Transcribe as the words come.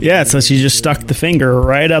Yeah, so she just stuck the finger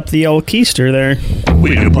right up the old keister there.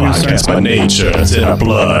 We do podcasts by nature, it's in our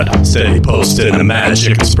blood. Steady posting the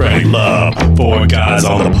magic and spreading love. 4 guys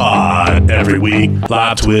on the pod every week.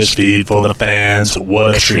 Live Twitch feed for the fans.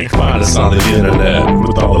 What a treat. Find us on the internet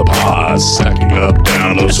with all the pods. Stacking up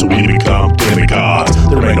downloads so we become demigods.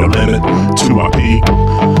 There ain't no limit to our peak.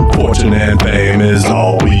 Fortune and fame is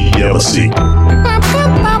all we ever seek.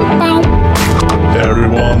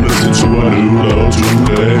 Everyone listen to a new low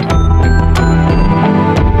today.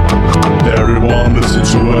 Everyone listen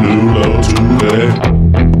to a new low today.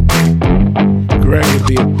 Greg with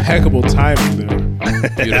the impeccable timing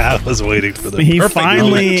there. Yeah, I was waiting for the He perfect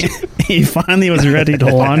finally was ready to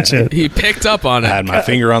launch it. He picked up on I it. had my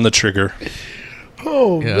finger on the trigger.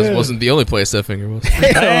 Oh, Yeah, man. this wasn't the only place that finger was.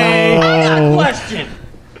 Question.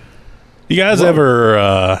 You guys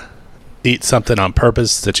ever eat something on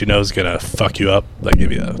purpose that you know is gonna fuck you up, like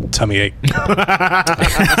give you a tummy ache?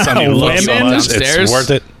 Something you love so Women much, downstairs? it's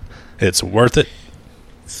worth it. It's worth it.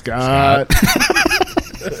 Scott.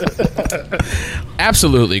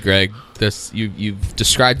 Absolutely, Greg. You've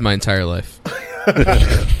described my entire life.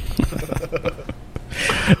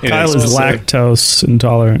 Kyle is lactose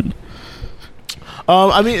intolerant.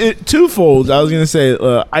 I mean, twofold. I was gonna say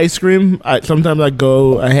ice cream. Sometimes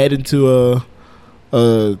I head into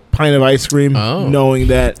a pint of ice cream, knowing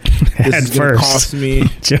that this is gonna cost me.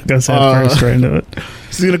 Joe goes head first right into it.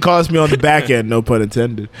 This is gonna cost me on the back end. No pun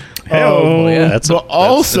intended. yeah. That's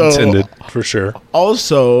intended for sure.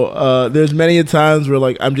 Also, there's many a times where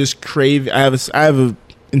like I'm just craving. I have a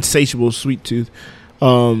insatiable sweet tooth.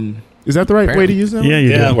 Is that the right way to use that?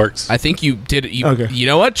 Yeah, It works. I think you did it. Okay. You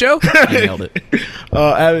know what, Joe? You nailed it.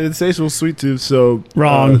 I have an insatiable sweet tooth, so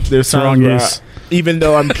Wrong. There's It's the times wrong where use. even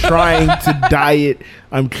though I'm trying to diet,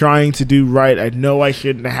 I'm trying to do right. I know I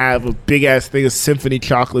shouldn't have a big ass thing of Symphony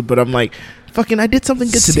chocolate, but I'm like, fucking, I did something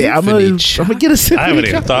good today. I'm gonna get a Symphony. I haven't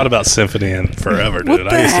even chocolate. thought about Symphony in forever, dude. What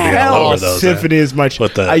the I used to be hell? all over those. Symphony is much.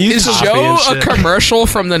 With the I used Is to coffee Joe and a shit. commercial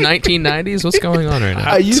from the 1990s? What's going on right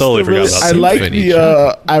now? I used totally to forgot really, about I like Symphony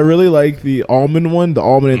the I really like the almond one, the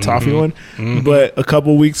almond and toffee one. But a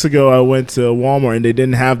couple weeks ago, I went to Walmart and they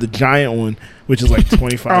didn't have the giant one, which is like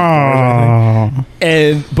 $25. I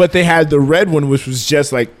think. But they had the red one, which was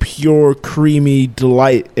just like pure creamy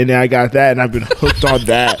delight, and then I got that, and I've been hooked on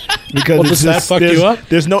that because Well, it's does that just, fuck you up?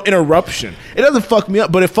 There's no interruption. It doesn't fuck me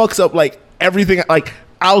up, but it fucks up like everything. Like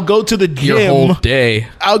I'll go to the gym. Your whole day.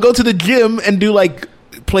 I'll go to the gym and do like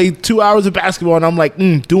play 2 hours of basketball, and I'm like,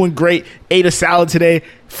 doing great. Ate a salad today.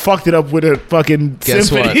 Fucked it up with a fucking Guess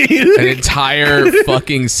Symphony. what? An entire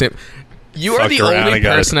fucking You are Fucked the around only and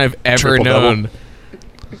got a person I've ever triple-double. known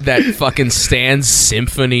that fucking stands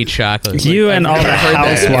Symphony chocolate. You and all I've the never heard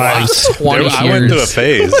that in housewives. like 20 I went through a years.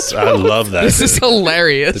 phase. I love that. This is dude.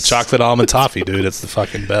 hilarious. The chocolate almond toffee, dude. It's the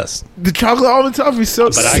fucking best. The chocolate almond toffee is so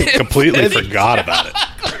But I completely forgot about it.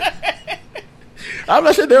 I'm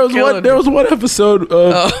not sure there was Killing one. There was one episode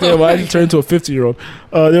of. Damn, I just turned into a 50-year-old.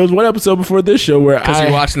 There was one episode before this show where Because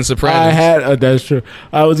you're watching The Sopranos. I had that's true.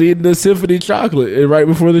 I was eating the Symphony chocolate right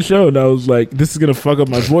before the show, and I was like, "This is gonna fuck up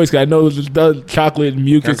my voice." 'Cause I know it's the chocolate and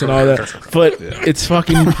mucus and all that, but it's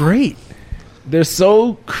fucking great. They're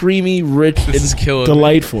so creamy, rich, is and killing me.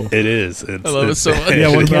 delightful. It is. I love it so much. Yeah,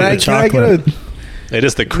 what Can about I the get chocolate? It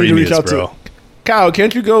is the to reach creamiest, out to- bro. Kyle,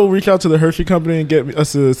 can't you go reach out to the Hershey company and get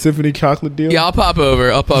us a Symphony chocolate deal? Yeah, I'll pop over.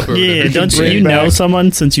 Yeah, don't bring you know back-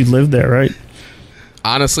 someone since you lived there, right?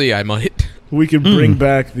 Honestly, I might. We could bring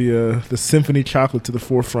back the Symphony chocolate to the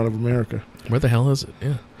forefront of America. Where the hell is it?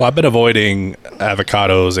 Yeah. Well, I've been avoiding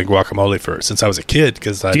avocados and guacamole since I was a kid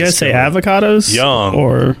because I Do you guys just say feel avocados? young.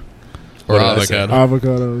 Or Or What did I say? avocado.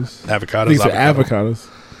 Avocados. avocados. These are avocado. avocados.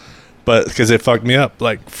 But because it fucked me up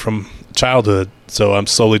like from childhood, so I'm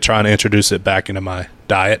slowly trying to introduce it back into my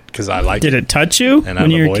diet because I like did it, it touch you and when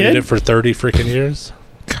I've you were a avoided kid? it for 30 freaking years.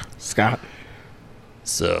 Scott.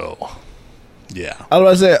 So, yeah. I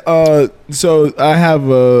was about to say, so I have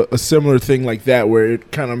a similar thing like that where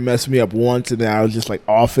it kind of messed me up once, and then I was just like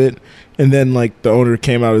off it, and then like the owner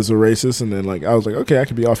came out as a racist, and then like I was like, okay, I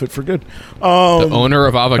could be off it for good. The owner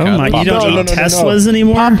of avocado. Oh my! You don't Papa eat Teslas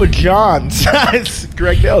anymore. Papa John's.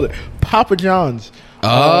 Greg nailed it. Papa John's.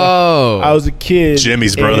 Oh. I was a kid.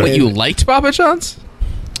 Jimmy's and- brother. Wait, you liked Papa John's?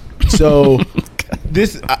 So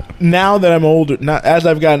this now that I'm older, not as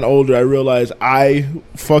I've gotten older, I realize I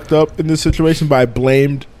fucked up in this situation, but I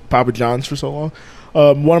blamed Papa John's for so long.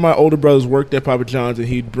 One of my older brothers worked at Papa John's, and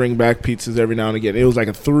he'd bring back pizzas every now and again. It was like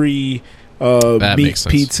a 3 That meat makes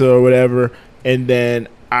sense. pizza or whatever, and then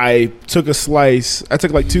I took a slice. I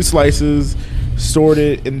took like 2 slices, stored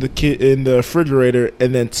it in the refrigerator,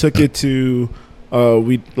 and then took it to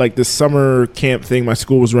We like this summer camp thing my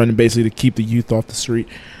school was running, basically to keep the youth off the street.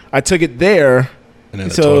 I took it there. And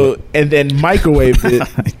then And then microwaved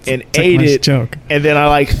it and ate it, joke. and then I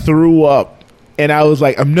like threw up, and I was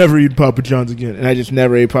like, I'm never eating Papa John's again, and I just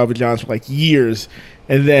never ate Papa John's for like years,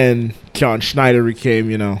 and then John Schneider became,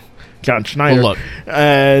 John Schneider, Well, look.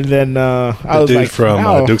 and then I was dude like, from,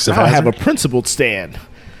 now, Dukes of now I have a Hazzard? principled stand.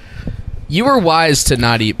 You were wise to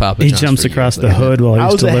not eat Papa He John's. jumps for years, across though. the hood while I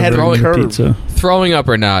he's was ahead of delivering the the curve. pizza. Throwing up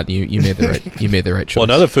or not, you made the right choice. Well,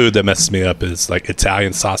 another food that messes me up is like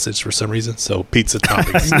Italian sausage for some reason. So pizza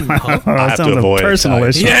toppings, I have That's to on the avoid personal Italian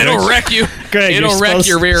issue. Yeah, sausage. it'll wreck you. Greg, It'll you're wreck supposed-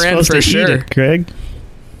 your rear end supposed for to eat sure. it, Greg.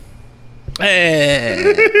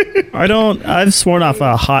 I've sworn off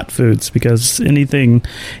hot foods because anything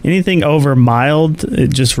over mild, it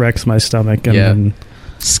just wrecks my stomach. And Yeah. then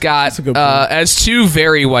Scott, That's a good point. as two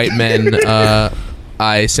very white men,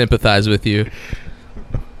 I sympathize with you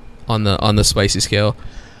on the spicy scale.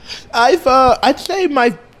 I'd say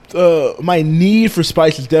my need for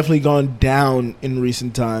spice has definitely gone down in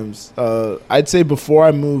recent times. I'd say before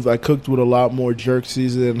I moved, I cooked with a lot more jerk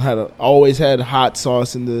season. Always had hot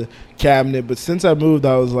sauce in the cabinet, but since I moved,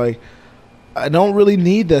 I was like, I don't really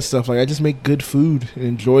need that stuff. Like, I just make good food and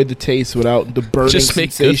enjoy the taste without the burning Just make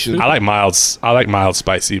good sensation. food. I like mild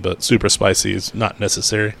spicy, but super spicy is not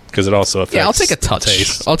necessary because it also affects. Yeah, I'll take a touch.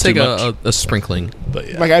 Taste I'll take too much. a sprinkling. But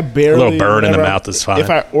yeah, Like, I barely a little burn in the whenever mouth is fine. If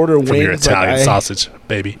I order from your wings, Italian I sausage,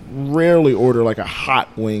 baby. rarely order like a hot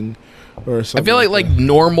wing or something. I feel like that.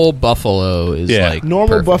 normal buffalo is Yeah. like normal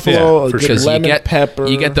perfect. buffalo, Yeah, a for good sure. lemon pepper.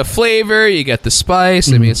 You get the flavor, you get the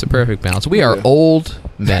spice. I mean, it's a perfect balance. We are Yeah. old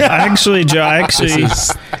men. actually, Joe,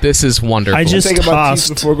 This is wonderful. I just take my teeth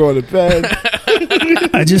tossed. before going to bed.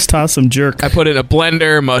 I just tossed some jerk. I put it in a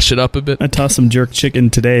blender, mush it up a bit. I tossed some jerk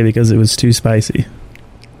chicken today because it was too spicy.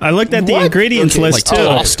 I looked at the What? ingredients Okay, list like too.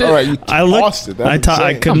 tossed it? All right, you I looked. tossed it. That's I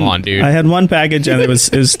insane. couldn't. Come on, dude. I had one package and it was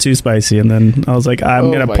too spicy, and then I was like, I'm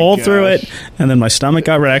Oh gonna my pull through gosh. it, and then my stomach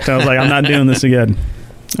got wrecked. I was like, I'm not doing this again.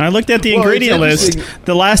 I looked at the Well, ingredient it's list.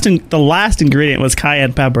 interesting. The last ingredient was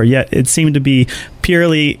cayenne pepper. Yet it seemed to be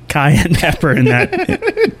purely cayenne pepper in that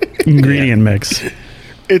ingredient mix.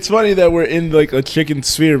 It's funny that we're in like a chicken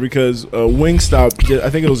sphere because Wingstop, I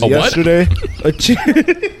think it was A what? yesterday,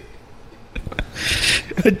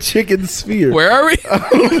 a chicken sphere. Where are we?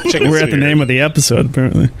 Chicken We're at the sphere. name of the episode,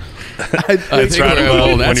 apparently. I It's think right we're- above oh,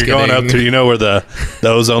 when that's you're going up getting- to, where the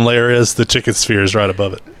ozone layer is. The chicken sphere is right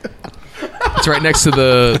above it. It's right next to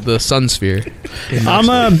the sun sphere. I'm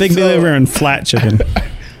a big believer in flat chicken.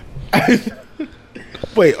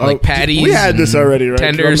 Wait, Like patties We had this and already, right?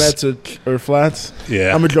 tenders. Drumettes or flats.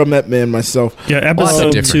 Yeah, I'm a drumette man myself. Yeah, Well, that's a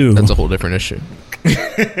episode different. 2. That's a whole different issue.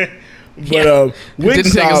 But It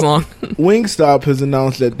didn't take as Wingstop, long. Wingstop has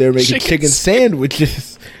announced that they're making Chicken chicken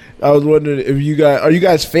sandwiches. I was wondering if are you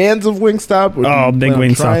guys fans of Wingstop? Or do Oh, you big plan on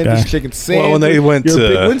Wingstop trying guy. this chicken sandwich? well, when they went You're a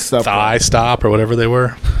big to Wingstop Thigh guy. Stop or whatever they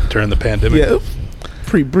were during the pandemic. Yeah,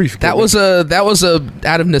 pretty brief. That was a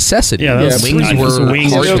out of necessity. Yeah, that was wings pretty- were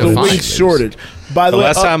wings hard there to was a find. wing shortage. By the The way,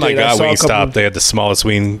 last time I update, got saw a Wingstop, couple- they had the smallest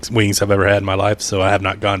wings I've ever had in my life, so I have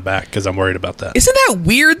not gone back because I'm worried about that. Isn't that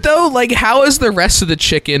weird though? Like, how is the rest of the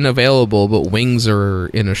chicken available, but wings are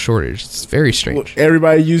in a shortage? It's very strange.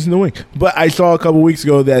 Everybody using the wing, but I saw a couple weeks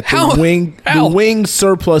ago that How? the How? wing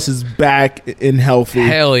surplus is back in healthy.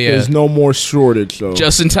 Hell yeah. There's no more shortage. So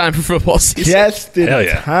Just in time for football season. just in Hell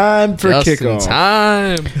yeah. time for Just in kickoff.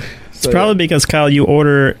 time. It's probably because, Kyle, you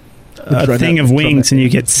order a Drumette- thing of wings and you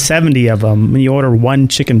get 70 of them, and you order one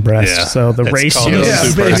chicken breast. Yeah. So the It's ratio, called the Yeah,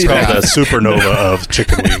 super- maybe it's called that. the supernova of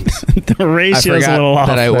chicken wings. the I ratio is a forgot little off.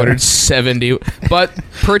 that I there. ordered 70. But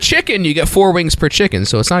per chicken, you get 4 wings per chicken,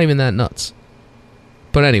 so it's not even that nuts.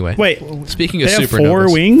 But anyway. Wait, Speaking of they have supernovas.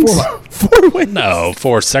 4 wings? Four wings. No,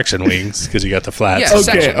 4 section wings because you got the flats, Yeah, Okay,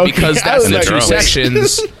 section, okay. because I that's was the like, 2 wait.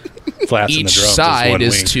 sections. flats in the Each drums side one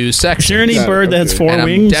is wing. 2 Is there sections. any Got it, bird that has okay. 4 And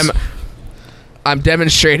wings? I'm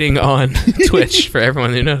demonstrating on Twitch for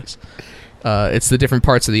everyone who knows. It's the different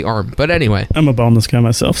parts of the arm. But anyway, I'm a boneless guy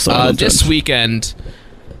myself, so I don't this judge. weekend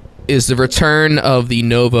is the return of the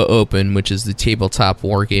Nova Open, which is the tabletop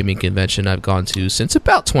wargaming convention I've gone to since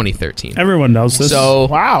about 2013. Everyone knows this. So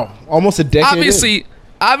Wow, almost a decade.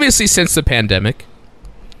 obviously since the pandemic,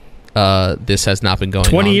 this has not been going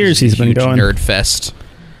 20 on. years This is a he's been huge going. Nerd fest.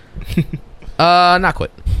 Not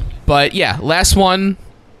quite. But yeah, last one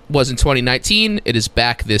was in 2019. It is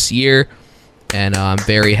back this year, and I'm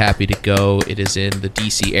very happy to go. It is in the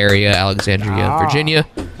DC area, Alexandria, Virginia.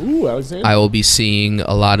 Ooh, Alexander. I will be seeing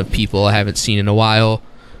a lot of people I haven't seen in a while.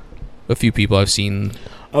 A few people I've seen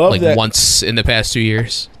I love like that. once in the past 2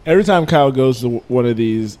 years. Every time Kyle goes to one of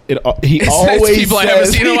these, he It's always people I says,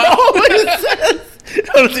 haven't seen in a he while. always says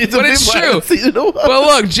But it's true. But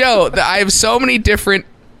look, Joe, I have so many different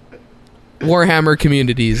Warhammer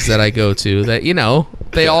communities that I go to that, you know,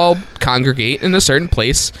 they all congregate in a certain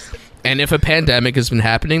place. And if a pandemic has been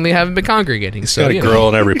happening, they haven't been congregating. So, got a girl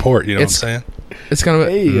in every port, you know what I'm saying? It's kind of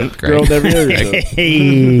Hey, girl never heard.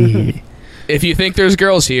 Hey. If you think there's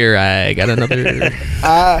girls here, I got another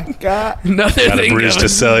I got another Got a thing bridge going. to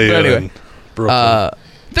sell you. But anyway, in Brooklyn.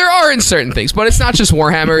 there are in certain things, but it's not just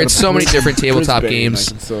Warhammer. It's so many different tabletop games.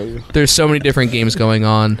 There's so many different games going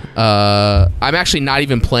on. I'm actually not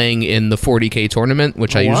even playing in the 40K tournament,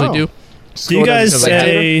 which I usually do. Do you guys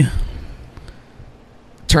say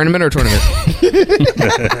Tournament or tournament?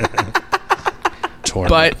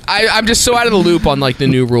 But I'm just so out of the loop on like the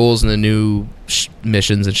new rules and the new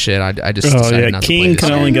missions and shit. I just decided not King to play can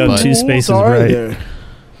this only game, go but- two spaces Sorry right. there.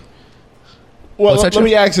 Well, What's that, let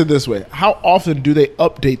me Joe? ask it this way: how often do they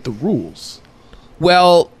update the rules?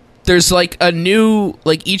 Well, there's like a new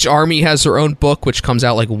like each army has their own book which comes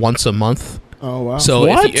out like once a month. Oh wow! So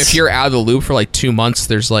What? if you're out of the loop for like 2 months,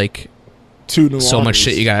 there's like Two new so much armies.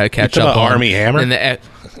 shit you gotta catch talking up about on. Army Hammer?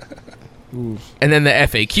 And then the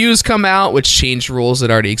FAQs come out, which change rules that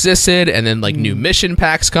already existed, and then like new mission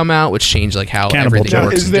packs come out, which change like how Cannibal everything Jack.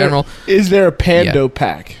 works in general. Is there a Pando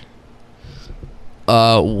pack?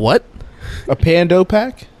 What? A Pando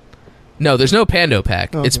pack? No, there's no Pando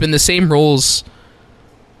pack. Okay. It's been the same rules.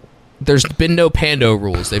 There's been no Pando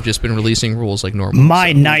rules. They've just been releasing rules like normal.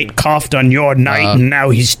 My knight coughed on your knight, and now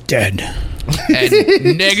he's dead.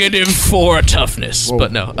 And -4 toughness. Whoa.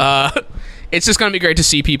 But no. It's just going to be great to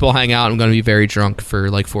see people hang out. I'm going to be very drunk for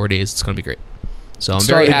like 4 days. It's going to be great. So I'm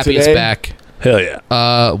very Starting happy today? it's back. Hell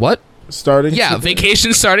yeah. What? Starting? Yeah, today?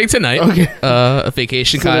 vacation starting tonight. Okay.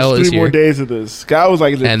 Vacation So Kyle there's is 3 more here. days of this. Guy was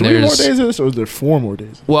like, is there And 3 more there's- days of this, or is there 4 more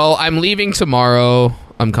days? Well, I'm leaving tomorrow.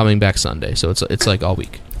 I'm coming back Sunday. So it's like all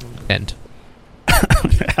week. End.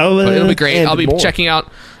 But it'll be great. and I'll be more. checking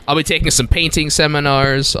out. I'll be taking some painting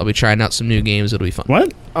seminars. I'll be trying out some new games. It'll be fun.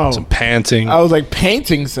 What? Oh, Some panting. I was like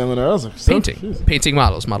painting seminar. I was like Painting. jeez. Painting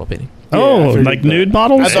models. Model painting. I Oh, figured like that. nude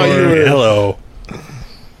models? I thought you Or- were- Hello.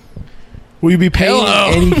 Will you be painting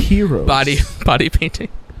Hello. any heroes? Body painting.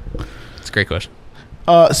 It's a great question.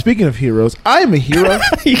 Speaking of heroes, I am a hero.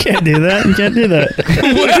 You can't do that. You can't do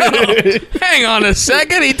that. Hang on a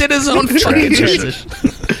second. He did his own fucking transition.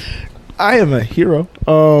 I am a hero.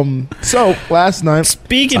 So last night,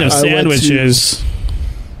 Speaking of I went to- sandwiches,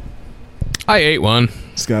 I ate one.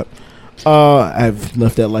 Scott, I've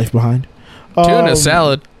left that life behind. Tuna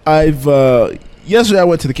salad. I've yesterday I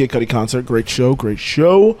went to the Kid Cudi concert. Great show. Great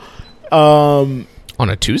show. On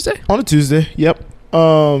a Tuesday? On a Tuesday. Yep.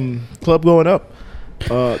 Club going up.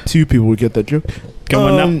 2 people would get that joke.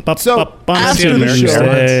 going up so up on after the American show,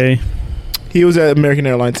 Day. he was at American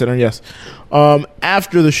Airlines Center. Yes.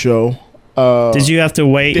 After the show, Did you have to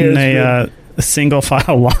wait in a single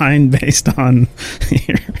file line based on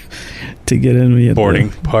to get in? We had Boarding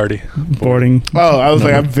party. boarding. Oh, I was No.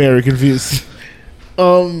 like, I'm very confused.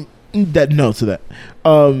 To that.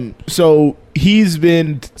 So he's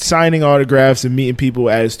been signing autographs and meeting people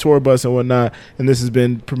at his tour bus and whatnot, and this has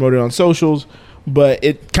been promoted on socials. But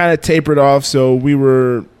it kind of tapered off. So we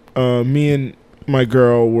were, me and my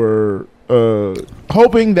girl were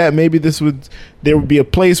hoping that maybe there would be a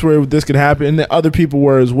place where this could happen, and that other people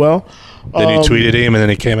were as well. Then you tweeted him and then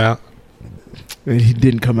he came out. And he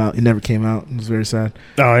didn't come out. He never came out. It was very sad.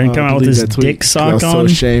 Oh, he come out with Delete his that tweet, dick 'cause I was sock so on.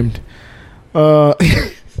 ashamed.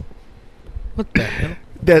 What the hell?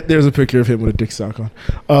 That there's a picture of him with a dick sock on.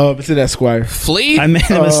 It's in Esquire. Flea? I made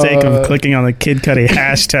the mistake of Uh, clicking on the Kid Cudi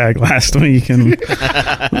hashtag last week, and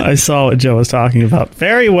I saw what Joe was talking about.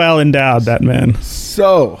 Very well endowed, that man.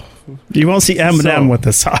 So You won't see Eminem So, with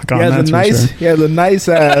the sock on. he has That's a nice, for sure. he has a nice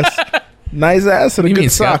ass, nice ass and a You mean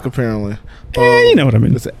good sock. Scott? Apparently, You know what I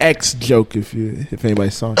mean. it's an X joke if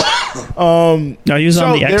anybody saw it. No, he was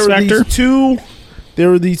on the X Factor. There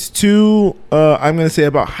were these two. I'm going to say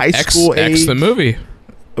about high school age. X the movie.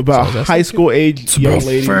 About So that's high school age young about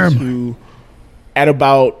ladies firm. who, at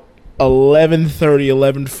about 11:30,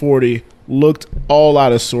 11:40, looked all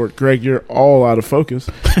out of sort. Greg, you're all out of focus.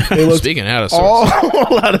 They looked Speaking out of sorts.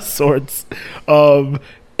 all out of sorts.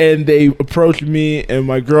 And they approached me and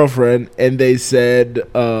my girlfriend, and they said,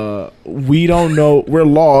 "We don't know. We're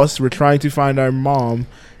lost. We're trying to find our mom,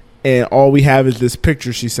 and all we have is this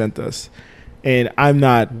picture she sent us." And I'm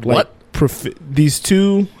not like these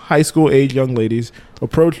two high school age young ladies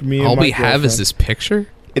approached me. And All my we have is girlfriend. this picture?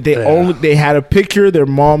 They had a picture their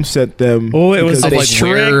mom sent them. Oh, it was because a they- like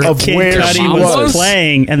trick. where- of Kid where Cudi she was was.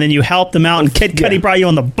 playing, and then you helped them out, and Kid Yeah. Cudi brought you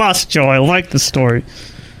on the bus, Joe. I like the story.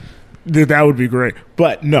 that would be great,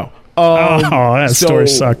 but no. Oh, that so- story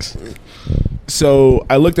sucks. So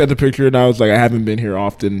I looked at the picture and I was like, I haven't been here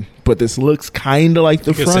often, but this looks kind of like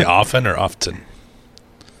the You can front. say often or often.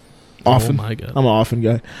 Often. Oh my God. I'm an often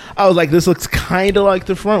guy. I was like, this looks kind of like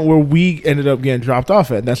the front where we ended up getting dropped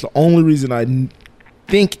off at. That's the only reason I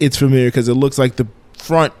think it's familiar, because it looks like the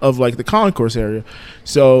front of like the concourse area.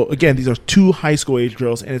 So again, these are 2 high school age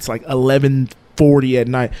girls, and it's like 11:40 at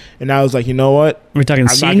night. And I was like, you know what? We're talking I'm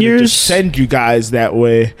not gonna seniors. just send you guys that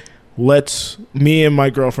way. Me and my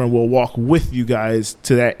girlfriend will walk with you guys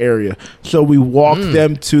to that area. So we walked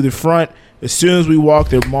them to the front. As soon as we walked,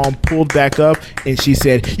 their mom pulled back up and she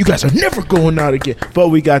said, "You guys are never going out again." But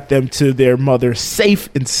we got them to their mother safe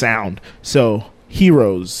and sound. So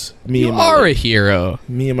heroes, You are a hero.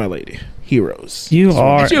 me and my lady, heroes. You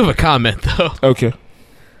are. I do have a comment though. Okay.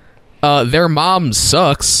 Their mom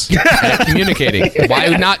sucks at communicating. Why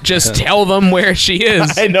not just tell them where she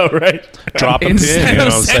is I know, right? Drop a pin, instead you know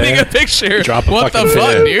of what I'm sending saying? a picture? Drop a What the fucking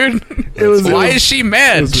fuck, pin. dude? Why is she it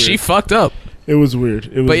mad? was She weird. fucked up. It was weird.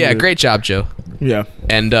 It was But yeah, weird. great job, Joe. Yeah.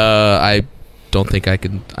 And I don't think I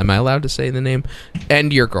can. Am I allowed to say the name?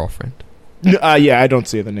 And your girlfriend. Yeah, I don't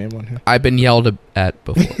see the name on here. I've been yelled at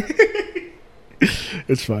before.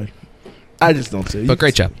 It's fine. I just don't see it. But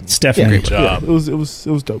great job. Stephanie. Great job. Yeah, it was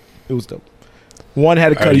dope. It was dope. One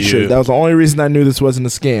had a Are cutty you- shirt. That was the only reason I knew this wasn't a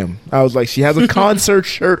scam. I was like, she has a concert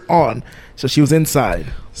shirt on, so she was inside.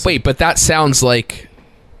 Wait, but that sounds like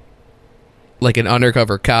an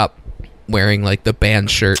undercover cop wearing like the band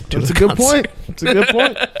shirt. To That's a the good concert. point. It's a good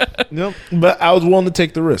point. Yep. But I was willing to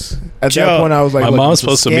take the risk. At Joe, that point, I was like, My look, mom's if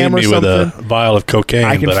it's supposed to meet scam or me with a something, vial of cocaine,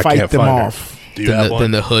 I can but I fight can't them find off. her. Do you Then have the, one?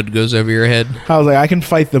 then the hood goes over your head. I was like, I can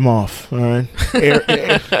fight them off. All right.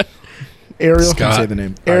 Ariel, Scott, say the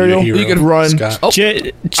name. are you a Ariel, hero? you can run. Scott. Oh.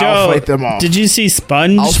 Joe, I'll fight them off. did you see I'll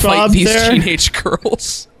fight SpongeBob these there? teenage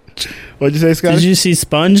girls. What'd you say, Scott? Did you see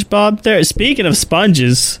SpongeBob there? Speaking of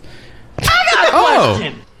sponges,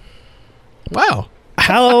 Oh, wow.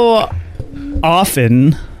 how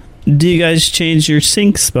often do you guys change your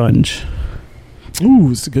sink sponge?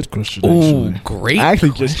 Ooh, it's a good question. Ooh, Actually. great. I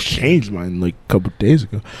actually just question. changed mine like a couple days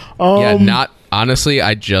ago. Yeah, not honestly.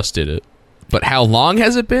 I just did it. But how long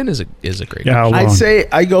has it been? Is a great. Yeah, how long? I'd say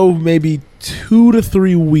I go maybe 2 to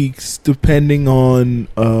 3 weeks, depending on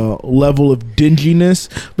level of dinginess.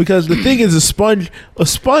 Because the thing is, a sponge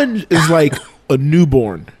is like a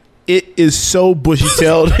newborn. It is so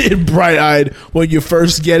bushy-tailed and bright-eyed when you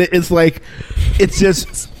first get it. It's like,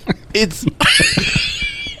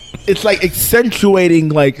 it's like accentuating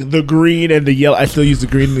like the green and the yellow. I still use the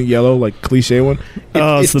green and the yellow, like cliche one.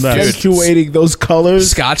 It's the best. Accentuating those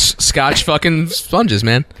colors. Scotch fucking sponges,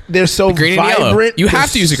 man. They're so green and yellow. vibrant. You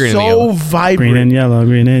have to use the green and the so yellow. vibrant. Green and yellow,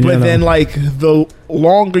 green and But yellow. then, like, the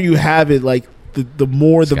longer you have it, like, the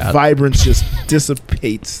more the Scott. vibrance just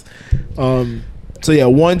dissipates. So, yeah,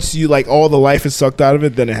 once you, like, all the life is sucked out of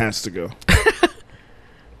it, then it has to go.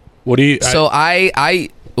 What do you? So I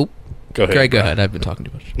go ahead. Greg, go Brian. ahead. I've been talking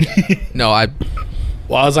too much. No,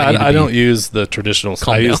 Well, I need to I be- don't use the traditional.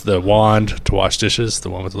 Calm I use down. the wand to wash dishes, the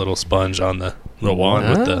one with the little sponge on the little wand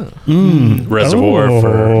with the Mm. reservoir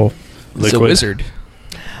for it's a liquid. wizard.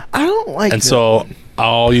 I don't like And that. so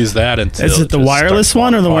I'll use that until. Is it the just wireless starts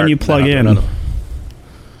one or the falling one you apart, plug then in? I'll do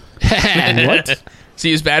another one. What? So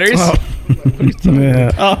you use batteries?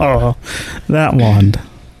 Yeah. Oh, that wand.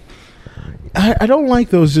 I don't like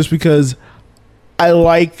those just because I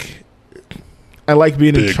like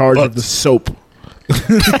being in Big charge of butts. the soap.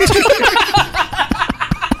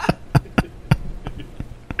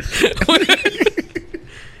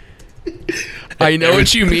 I know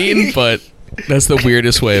what you mean, but that's the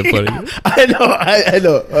weirdest way of putting it. I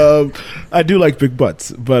know. I do like big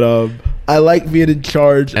butts, but I like being in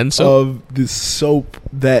charge And soap? of the soap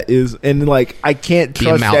that is, and like I can't The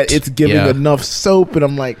trust amount, that it's giving yeah. enough soap, and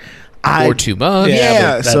I'm like, Or too much.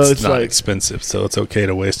 Yeah, but so that's it's not like- expensive, so it's okay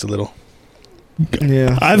to waste a little.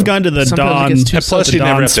 yeah. I've gone to the Sometimes it Dawn. gets too And plus, the you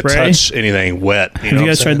never Dawn have spray. to touch anything wet. Have you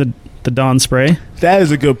guys tried the Dawn spray That is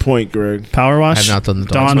a good point, Greg. power wash? I've not done the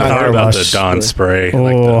Dawn Dawn I spray. power heard about wash. the Dawn spray. Oh,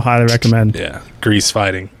 like the, highly recommend. yeah, grease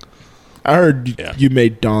fighting. I heard Yeah. you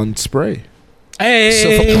made Dawn spray. Hey,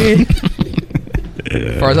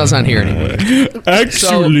 As far as that's not here anymore.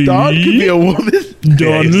 Actually, Dawn could be a woman. Yeah,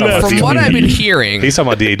 Dawn he's talking left about From what DAW. I've been hearing, he's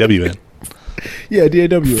talking about DAW, man. Yeah,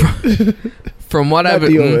 DAW. from what Not I've DOA.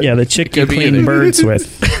 been, yeah, the chick you Could be clean either. birds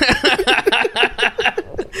with.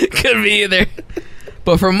 could be either.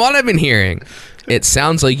 But from what I've been hearing, it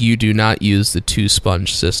sounds like you do not use the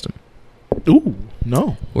 2-sponge system, Ooh,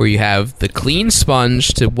 no. where you have the clean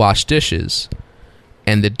sponge to wash dishes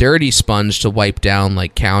and the dirty sponge to wipe down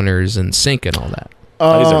like counters and sink and all that.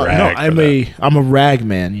 use a rag no, for I'm a rag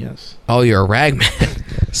man. Yes. Oh, you're a rag man.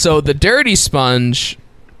 So the dirty sponge,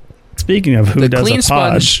 Speaking of who the does clean a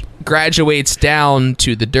pod, sponge graduates down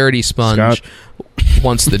to the dirty sponge Scott.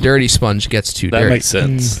 once the dirty sponge gets too That dirty. makes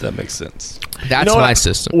sense. That makes sense. That's You know my what?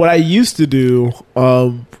 system. What I used to do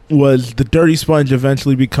was the dirty sponge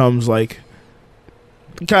eventually becomes like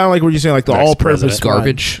kind of like what you're saying, like the Next all-purpose president. sponge.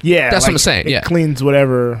 Garbage. Yeah, That's what like, I'm saying. It Yeah, cleans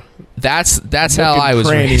whatever. that's nook how and I was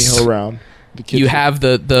cranny raised. around the kitchen. You have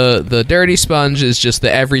the dirty sponge is just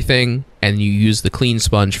the everything, and you use the clean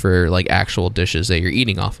sponge for like actual dishes that you're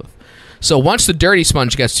eating off of. So once the dirty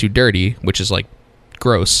sponge gets too dirty, which is like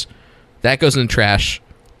gross, that goes in the trash.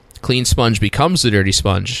 Clean sponge becomes the dirty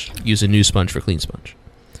sponge. Use a new sponge for clean sponge.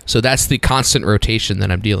 So that's the constant rotation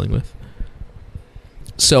that I'm dealing with.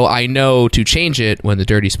 So I know to change it when the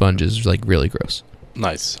dirty sponge is like really gross.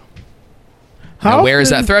 Nice. Now, where is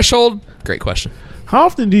that often- threshold? Great question. How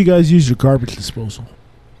often do you guys use your garbage disposal?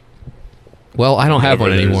 Well, I don't have one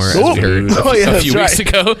Whatever it anymore, is. as we heard Oh, yeah, a that's few weeks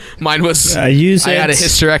ago. Mine was I use I it. had a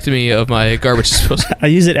hysterectomy of my garbage disposal. I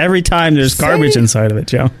use it every time there's garbage inside of it,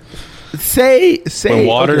 Joe. Say When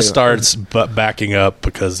water okay, starts backing up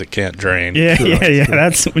because it can't drain. Yeah, yeah.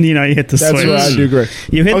 That's when you hit the That's switch. what I do, Greg.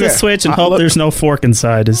 You hit Okay, the switch and I- hope let- there's no fork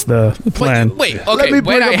inside is the plan. Wait, okay. Let me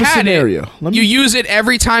bring when I up a had scenario. it, Let me- you use it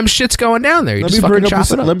every time shit's going down there. You Let just me fucking bring up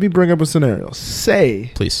chop it up. let me bring up a scenario.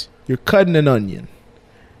 Say Please. you're cutting an onion.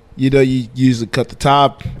 You know, you usually cut the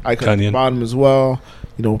top. I cut the Onion. bottom as well.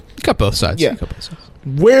 You know, Cut both sides. Yeah. Cut both sides.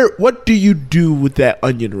 what do you do with that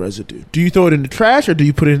onion residue? Do you throw it in the trash or do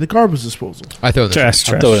you put it in the garbage disposal? I throw the Trash,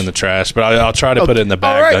 I'll trash. throw it in the trash, but I'll try to put it in the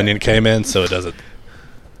bag alright. the onion came in so it doesn't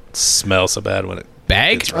smell so bad when it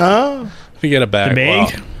bag. gets wrapped. If you get a bag, The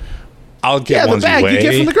bag? well, I'll get Yeah, the ones bag you you weigh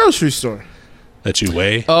get from the grocery store. that you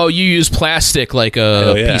weigh Oh, you use plastic like a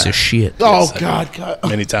Hell yeah. piece of shit. Oh God, God.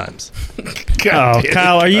 many times. Oh,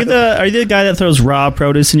 Kyle, are you the guy that throws raw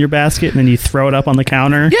produce in your basket and then you throw it up on the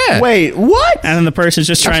counter? Yeah. Wait, what? And then the person's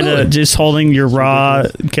just trying Absolutely. to just holding your raw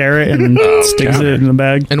carrot and then sticks it in the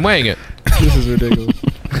bag. And weighing it. This is ridiculous.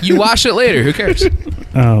 You wash it later. Who cares?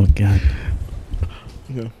 Oh god.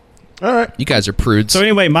 All right, You guys are prudes. So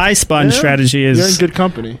anyway, my sponge Yeah, strategy you're in is good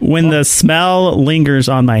company. when the smell lingers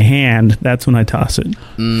on my hand, that's when I toss it.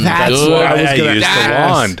 That's good. what I was I gonna used the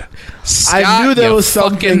ask. wand. I knew there you was fucking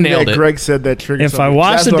something nailed that it. Greg said that triggered. If I something.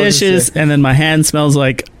 wash That's the what I was gonna dishes say. and then my hand smells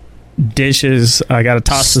like dishes, I gotta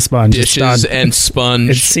toss the sponge. It's Dishes done. and sponge.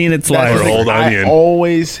 It's seen its That's Or life. the old thing. onion. I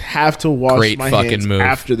always have to wash Great my fucking hands move.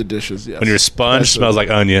 after the dishes. Yes. When your sponge That's smells like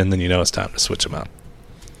onion, then you know it's time to switch them out.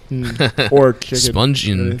 or chicken,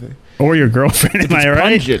 Sponging. or anything. Or your girlfriend, am I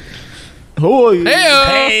right? Pungent. Oh, Hey-o.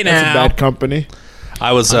 that's a bad company.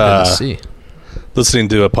 I was Let's see. listening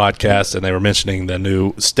to a podcast and they were mentioning the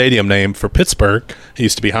new stadium name for Pittsburgh. It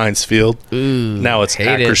used to be Heinz Field. Ooh, Now it's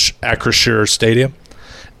hate it. Acrisure Stadium.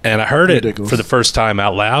 And I heard Ridiculous. it for the first time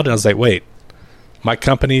out loud, and I was like, wait, my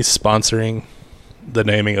company's sponsoring the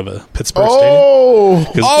naming of a Pittsburgh Oh,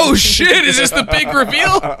 stadium? 'Cause- Oh shit! Is this the big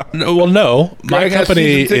reveal? No, well, no. My Greg has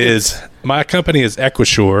company season is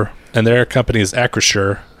Equisure, and their company is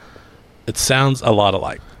Acrisure. It sounds a lot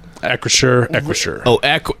alike. Acrisure. Oh,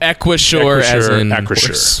 Equishore as Equishore, in Acrisure.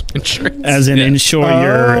 horse insurance. As in Yeah. ensure Oh.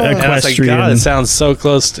 your And I And I was like, equestrian. God, it sounds so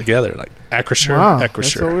close together. Like Acrisure, wow, that's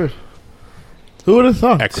so Equisure. weird. Who would have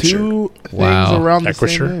thought? Acrisure. Two things Wow. around the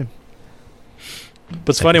Acrisure. same name. But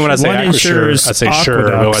it's funny when I say One Acrisure, insures I say sure.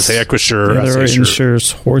 No, I aqueducts. say Equisure, the I other say sure.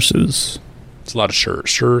 ensures horses. It's a lot of sure.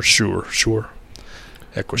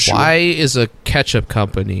 Equisure. Why is a ketchup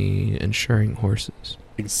company insuring horses?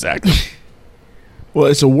 Exactly. Well,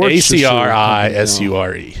 it's a Worcestershire company now.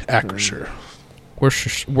 Acrisure. Acrisure.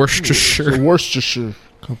 It's a Worcestershire. Worcestershire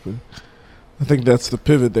company. I think that's the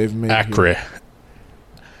pivot they've made. here. Acre.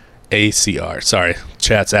 ACR. Sorry.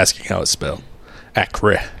 Chat's asking how it's spelled.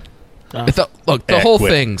 Acre. Look, the whole Equi.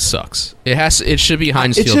 thing sucks. It should be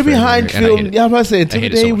Heinz It Field. should be for Heinz everyone, and I hate Field. it. Yeah, I was about to say, until I the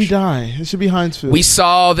hate it so day we much. die, it should be Heinz Field. We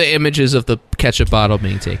saw the images of the ketchup bottle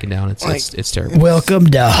being taken down. It's terrible. Welcome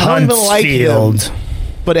to don't even like Huntsfield.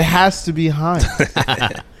 but it has to be Heinz.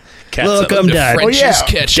 Cat's Welcome up. to French's yeah.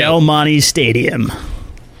 ketchup. Del Monte Stadium.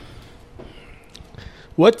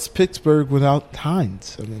 What's Pittsburgh without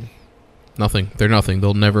Heinz? I mean, Nothing. They're nothing.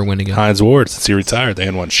 They'll never win again. Heinz Ward, since he retired, they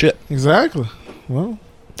hadn't won shit. exactly. Well,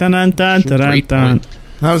 Dun dun dun dun dun Great dun.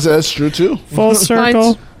 point. that's true too. Full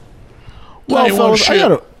circle. Well, They won fellas, shit.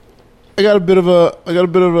 I got a bit of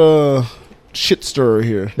a shit stirrer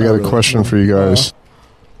here. I got a question for you guys.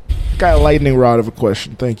 Got a lightning rod of a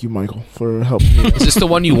question. Thank you, Michael, for helping me. Is this the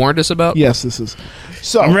one you warned us about? Yes, this is.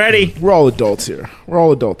 So I'm ready. We're all adults here.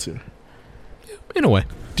 In a way.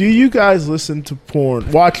 Do you guys listen to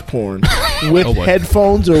porn, watch porn, with Oh, boy.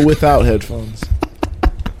 headphones or without headphones?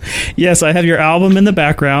 Yes, I have your album in the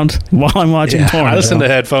background while I'm watching porn. I listen Joe.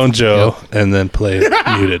 to Headphone Joe and then play it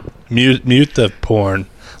muted. Mute the porn.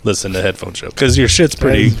 Listen to Headphone Joe because your shit's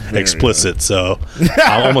pretty explicit. So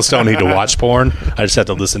I almost don't need to watch porn. I just have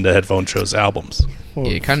to listen to Headphone Joe's albums. Yeah,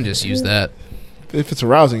 you kind of just use that. If it's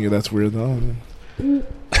arousing you, that's weird though. Is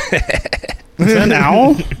that an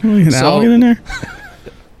owl? An owl get in there?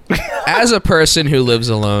 As a person who lives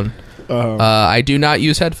alone, I do not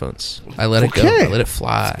use headphones. I let it go. I let it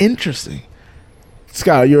fly. Interesting.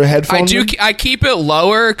 Scott, you're a headphone. I keep it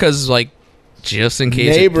lower because, like, just in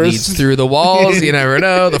case Neighbors. it bleeds through the walls. You never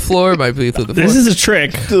know. The floor might bleed through the floor. This is a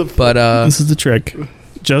trick. But This is the trick.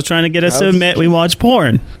 Joe's trying to get us to admit we watch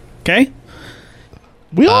porn. Okay?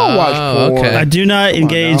 We all watch porn. okay. I do not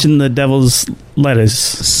engage in the devil's lettuce.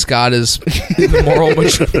 Scott is the moral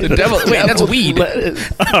the devil. Wait, that's weed.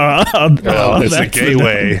 It's a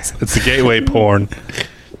gateway. It's a gateway porn.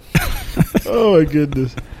 Oh my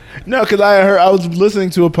goodness. No, because I was listening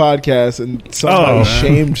to a podcast and somebody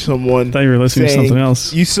shamed someone. I thought you were listening to saying, something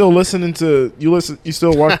else. You still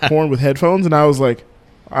watch porn with headphones? And I was like,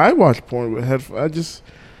 I watch porn with headphones. I just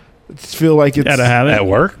feel like it's Gotta have it. At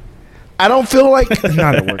work? I don't feel like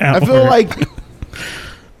not at work. I feel like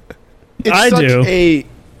it's I such do.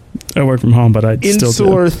 I work from home, but I still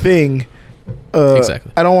insular do. thing.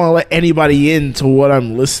 Exactly. I don't want to let anybody into what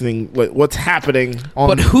I'm listening, like what's happening.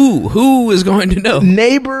 But who is going to know?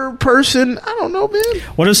 Neighbor person? I don't know, man.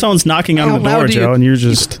 What if someone's knocking on the How loud door, do you- Joe, and you're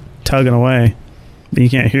just tugging away? You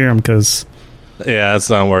can't hear them because Yeah, that's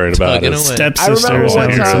not worried about Tugging it. away. stepsisters I remember one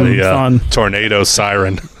having time- some fun. Tornado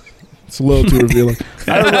siren. It's a little too revealing.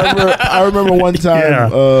 I remember one time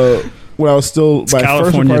when I was still my first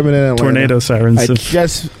California apartment in Atlanta. tornado sirens. I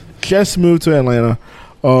just moved to Atlanta,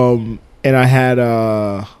 and I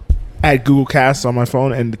had Google Cast on my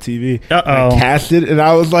phone and the TV. I casted, and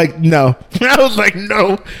I was like, no. I was like,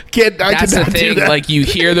 no, can't. I That's the cannot do thing. that. Like you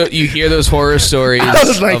hear those horror stories I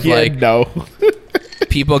was like, of yeah, like no.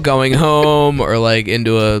 people going home or like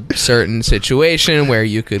into a certain situation where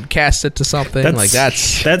you could cast it to something. That's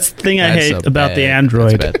the thing I that's hate a about the bad-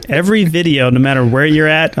 Android. that's bad. Every video, no matter where you're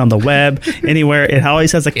at on the web, anywhere, it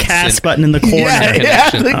always has a cast Instant. button in the corner.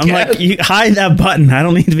 connection. I'm like, you hide that button. I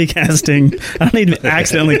don't need to be casting. I don't need to be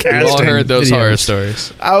accidentally We've casting. all heard those videos. horror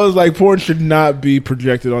stories. I was like, porn should not be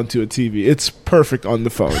projected onto a TV. It's perfect on the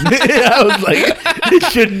phone. I was like, it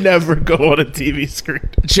should never go on a TV screen.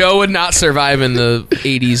 Joe would not survive in the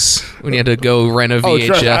 80s when you had to go rent a Oh, VHS.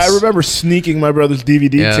 trust me, I remember sneaking my brother's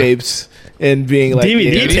DVD Yeah. tapes and being like,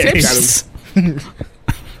 DVD yeah, tapes.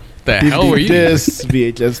 the hell were you? Discs,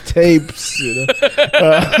 VHS tapes, you know.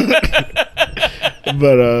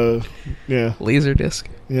 But yeah, Laserdisc.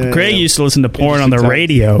 yeah. Greg used to listen to porn on the Interesting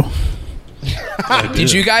radio.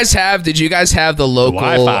 Did you guys have the local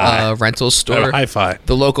Wi-Fi. rental store? Hi-Fi.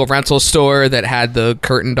 The local rental store that had the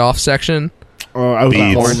curtained off section? I was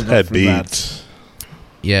Beads. not old enough Had for beads.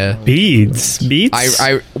 Yeah. Beads.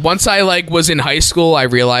 I once I like was in high school, I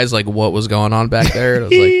realized like what was going on back there. And I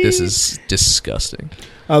was like, this is disgusting.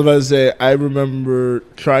 I was about to say, I remember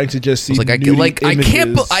trying to just see. I was like, I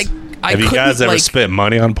can't. I Have you guys couldn't, ever like, spent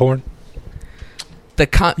money on porn?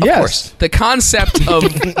 of Yes. course, the concept of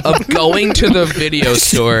going to the video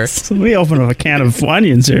store, We open up a can of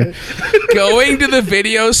onions here. going to the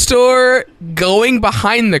video store, going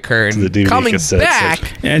behind the curtain, The DVD coming cassette back,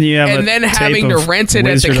 section. And you have and a then tape having to of rent it at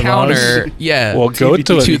Wizard the of Oz. counter. Yeah. Well, go to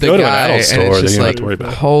the an guy, adult and store. it's Then just you don't have like, to worry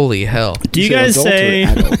about it. holy hell. Do you guys say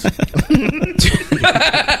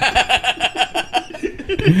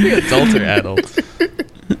Adult or adult?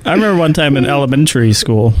 I remember one time in elementary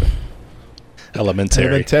school.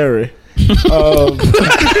 Elementary.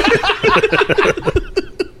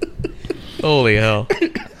 Holy hell.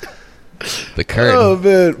 The curtain. Oh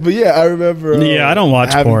man, but yeah, I remember. Yeah, I don't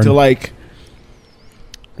watch having porn. to like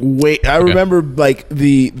wait. I remember like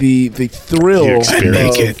the thrill You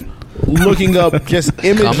experience of looking up just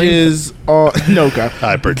images on God,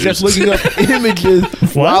 I produced. just looking up images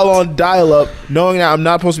while on dial-up, knowing that I'm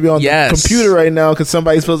not supposed to be on Yes. the computer right now because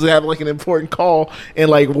somebody's supposed to have like an important call, and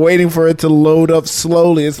like waiting for it to load up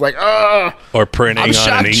slowly. It's like Or printing I'm on an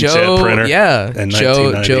shocked inkjet Joe. printer. Yeah, in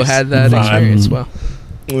Joe 1995. had that experience. Well,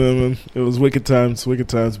 it was wicked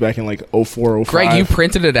times back in like 04, 05. Greg, you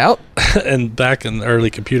printed it out. And back in the early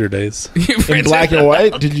computer days, You in printed black it and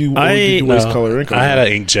white? Did you waste No, color ink? I had an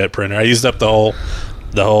inkjet printer. I used up the whole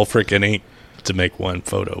freaking ink to make one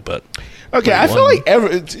photo, but Okay, I feel like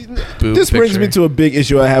this brings me to a big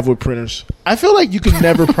issue I have with printers. I feel like you can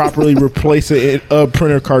never properly replace a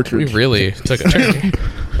printer We cartridge. really took a turn.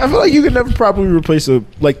 I feel like you can never properly replace the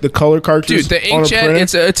color cartridge. Dude, the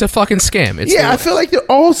inkjet, it's a fucking scam. I feel like they're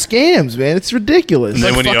all scams, man. It's ridiculous. And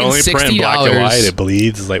then when you fucking only print black and $60, white, it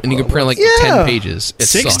bleeds. It's like, and you can print like Yeah. 10 pages. It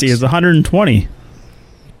 60 sucks. is 120.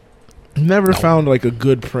 Never found like a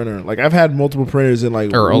good printer. Like I've had multiple printers, and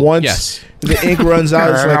like Or, once yes. the ink runs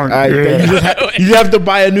out, it's like you have to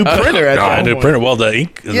buy a new printer. At that new point. printer. Well, the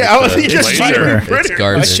ink. Yeah, I was the just laser, cheaper. It's Printer.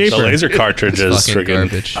 garbage. It's cheaper. the laser cartridge is It's fucking friggin'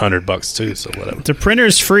 garbage. $100 too. So whatever. The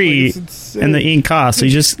printer's free It's insane. and the ink costs. So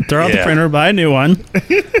you just throw out the Yeah. printer, buy a new one.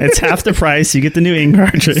 It's half the price. You get the new ink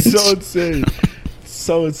cartridge. So insane.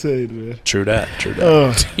 So insane, man. True that.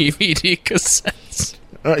 DVD cassettes.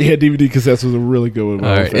 Yeah, DVD cassettes was a really good one.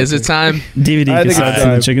 All right, is it time? DVD I think cassettes it's in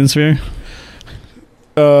the time. chicken sphere.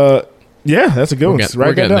 Yeah, that's a good one. We're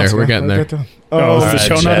Write getting that down, there. We're Scott. getting Write there. that down. Oh, is the right,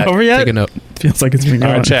 show not Jack. over yet? Take a note. Feels like it's been All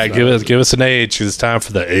going. right, Chad, give us an age. 'Cause it's time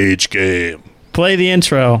for the age game. Play the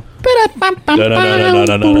intro. Age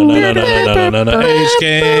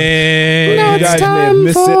game. You guys may have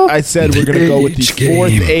missed it. I said we're gonna go with the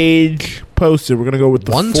fourth age posted. We're gonna go with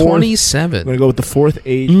the 127. We're gonna go with the fourth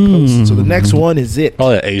age posted. So the next one is it.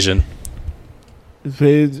 Oh, yeah, Asian. What?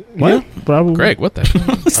 Yeah, probably. Greg, what the?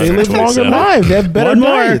 They live longer 127. lives. They have better One more.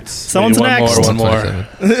 diets. Someone's One next. more. One more.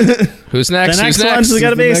 Who's The next? next Who's one's next? got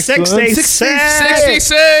to be Who's the next one? 66.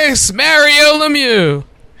 66. Mario Lemieux.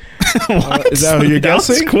 Is that who you're That was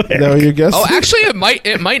guessing? quick. Is that who you're guessing? Oh, actually, it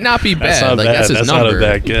might not be That's bad. not Like bad. that's his That's not number. a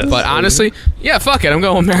bad guess. But honestly, yeah, fuck it. I'm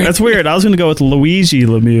going Mario. That's weird. I was going to go with Luigi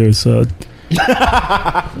Lemieux. So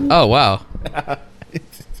Oh wow.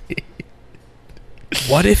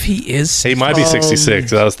 What if he is? He might be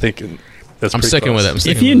 66. I was thinking. That's I'm pretty sticking close. with it. I'm if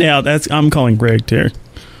sticking you with nailed that's, I'm calling Greg here.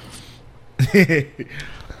 it.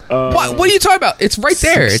 What are you talking about? It's right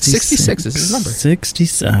there. It's 66 is his number.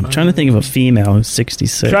 67. I'm trying to think of a female who's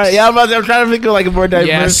 66. I'm trying to think of like a more diverse.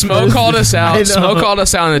 Yeah, Smoke person. called us I out. know. Smoke called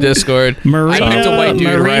us out in the Discord. I picked a white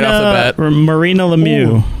dude right off the bat. Marina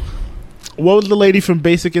Lemieux. What was the lady from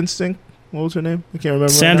Basic Instinct? What was her name? I can't remember.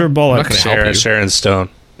 Sandra right Bullock. I'm not gonna help you. Sharon Stone.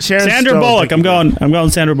 now. Sharon Sandra Stone, Bullock. thank I'm you. going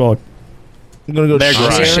Sandra Bullock. I'm gonna go Meg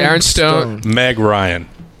Ryan. Sharon Stone. Meg Ryan.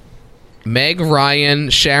 Meg Ryan,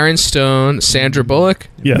 Sharon Stone, Sandra Bullock,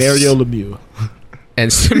 Yes. Mario Lemieux.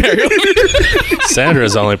 and Mario.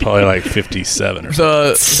 Sandra's only probably like 57 or something.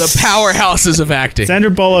 the powerhouses of acting.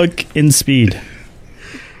 Sandra Bullock in Speed.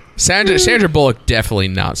 Sandra Bullock definitely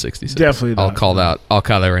not 66. Definitely not. I'll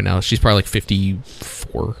call that right now. She's probably like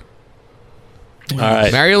 54. All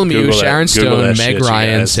right. Mario Lemieux, Google that- Sharon Google Stone, that Meg shit, you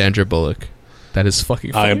Ryan, guys. Sandra Bullock. That is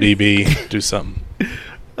fucking funny. IMDb. Do something.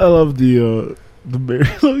 I love the Mario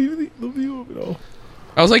Lemieux of it all.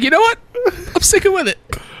 I was like, you know what? I'm sticking with it.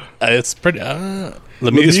 It's pretty.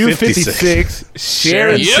 Lemieux's Lemieux 56. 56.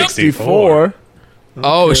 Sharon Yep. 64.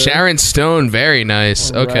 Oh, Okay. Sharon Stone, very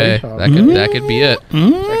nice. All Okay, right. that could be it.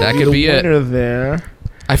 That could be it. Winner there.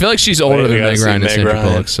 I feel like she's older Wait, we than gotta Meg see Ryan and Meg Sandra Ryan.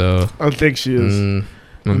 Bullock, so I think she is.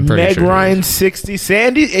 I'm pretty Meg sure. Ryan 60.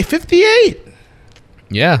 Sandy 58.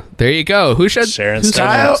 Yeah, there you go. Who should? Sharon who's-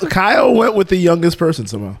 Stone. Kyle went with the youngest person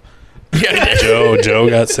somehow. Joe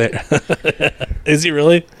got Sarah. Is he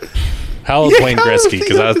really? How old is Yeah, Wayne Gretzky?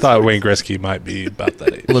 Because I thought Wayne Gretzky might be about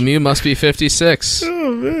that age. Lemieux must be 56.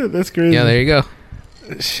 Oh man, that's crazy. Yeah, there you go.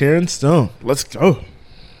 Sharon Stone. Let's go.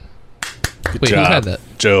 Good Wait, job. who had that?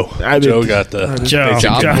 Joe. I did. Joe got the Joe. basic.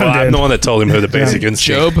 Job. Well, I'm the one that told him who the basic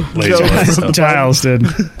instinct Job. laser was. So. Giles did.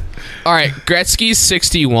 All right, Gretzky's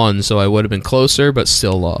 61, so I would have been closer, but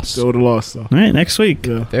still lost. Go to loss though. All right, next week.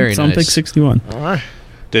 Yeah. Very Someone pick nice. 61. All right.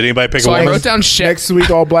 Did anybody pick So a I woman? wrote down shit. Next week,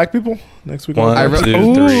 all black people. Next week, all One, I black wrote-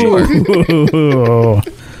 two, three. Ooh.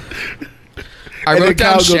 I And wrote then down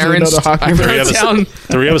Kyle goes to Sharon. another hockey I game. Three of wrote us- down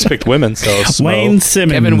Three of us picked women, so Wayne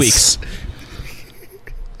Simmons. Kevin Weeks.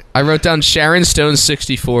 I wrote down Sharon Stone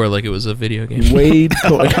 64 like it was a video game. Wade.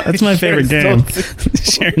 That's my favorite game.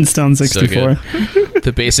 Sharon Stone 64.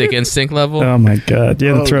 The basic instinct level. Oh my god.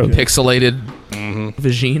 Yeah, the Oh, throat. okay. Pixelated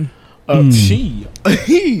vagine. She.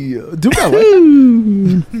 Do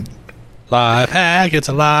that. Life hack, it's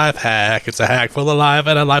a life hack. It's a hack full of life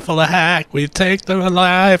and a life full of hack. We take the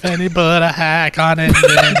life and you put a hack on it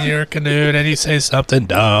and then you're canoed and you say something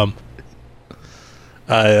dumb.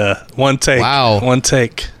 One take. Wow. One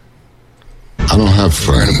take. I don't have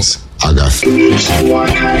friends. I got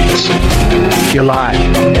Your life,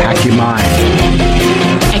 hack your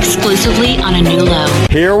mind. Exclusively on a new low.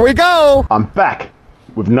 Here we go. I'm back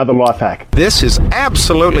with another life hack. This is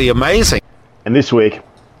absolutely amazing. And this week,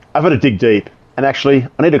 I've had to dig deep. And actually,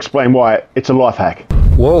 I need to explain why it's a life hack.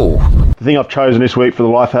 Whoa. The thing I've chosen this week for the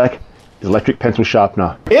life hack is electric pencil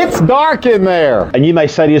sharpener. It's dark in there. And you may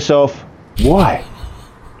say to yourself, why?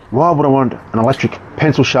 Why would I want an electric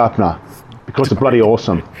pencil sharpener? because they're bloody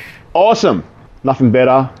awesome. Awesome! Nothing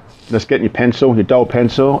better than just getting your pencil, your dull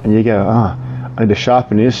pencil, and you go, I need to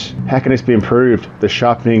sharpen this. How can this be improved? The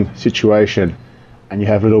sharpening situation. And you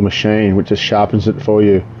have a little machine which just sharpens it for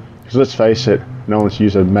you. Because let's face it, no one's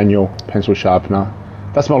used a manual pencil sharpener.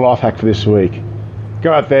 That's my life hack for this week.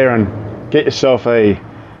 Go out there and get yourself a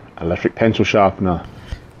electric pencil sharpener.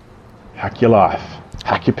 Hack your life.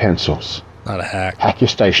 Hack your pencils. Not a hack. Hack your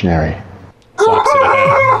stationery. Slaps in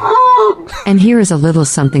the head. And here is a little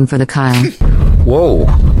something for the Kyle. Whoa.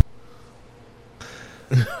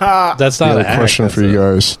 That's not a hack. Question for you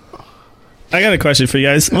guys. I got a question for you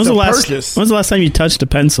guys. When's the last time you touched a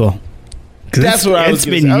pencil? That's what I was It's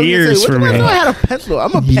gonna been say. years for When me. do I know I had a pencil?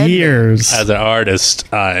 I'm a pen. Years. As an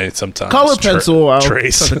artist, I sometimes Color pencil, I'll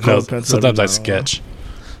trace. touch a color pencil Sometimes I every now and sketch.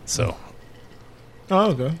 So Oh,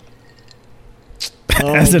 okay.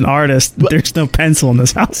 As an artist, there's no pencil in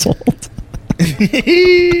this household.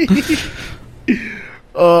 I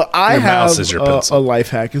Your have mouse is your pencil. a life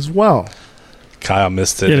hack as well. Kyle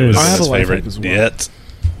missed it. It It was is. I have his a life favorite hack as well. yet.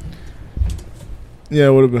 Yeah,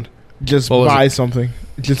 it would have been. Just What was buy something.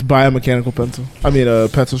 Just buy a mechanical pencil. I mean, a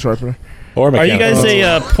pencil sharpener. Or Are you mechanical. guys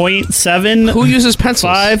a 0.7 Who uses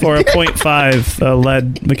pencils? 5 or a 0.5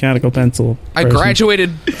 lead mechanical pencil? I person?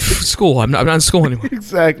 graduated school. I'm not in school anymore.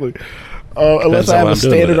 Exactly. Unless Depends I on have what a I'm doing with it.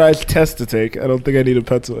 standardized test to take, I don't think I need a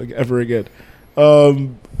pencil ever again.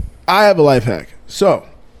 I have a life hack. So,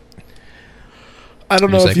 I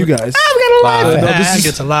don't know if you guys. Life No, hack, this is-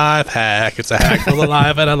 it's a life hack. It's a hack full of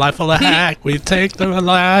life and a life full of hack. We take the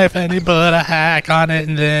life and you put a hack on it,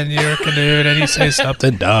 and then you're canoed and you say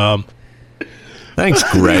something dumb. Thanks,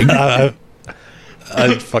 Greg. I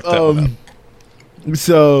fucked that one up.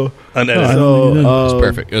 So, Unedited. It It was um,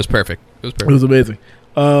 perfect. It was perfect. It was It perfect. was amazing.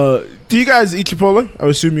 Do you guys eat Chipotle? I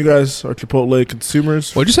would assume you guys are Chipotle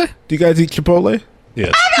consumers. What'd you say? Do you guys eat Chipotle?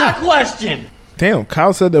 Yes. Got a question. Damn,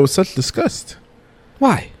 Kyle said there was such disgust.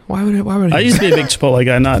 Why? Why would I used to be a big Chipotle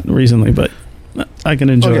guy, not recently, but I can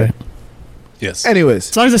enjoy Okay. it. Yes. Anyways,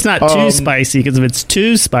 As long as it's not too spicy, because if it's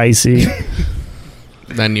too spicy,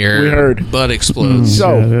 Then We your heard. butt explodes.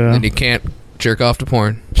 So- yeah. And you can't jerk off to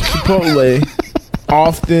porn. Chipotle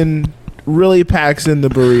often really packs in the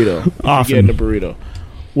burrito. You Often. get in the burrito.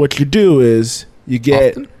 What you do is you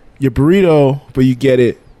get Often? your burrito, but you get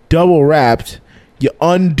it double wrapped. You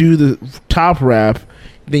undo the top wrap,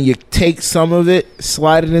 then you take some of it,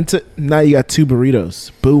 slide it into. Now you got 2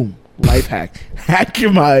 burritos. Boom. Life hack. Hack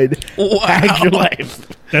your mind. Hack your life.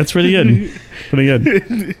 that's pretty good. Pretty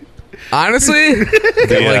good. Honestly,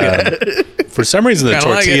 For some reason, Kinda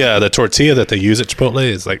like the tortilla that they use at Chipotle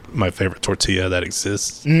is like my favorite tortilla that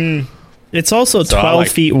exists. It's also So I 12 like-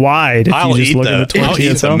 feet wide if I'll you just eat look at the I'll tortilla eat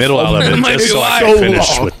the itself. middle of It it might just be so I so can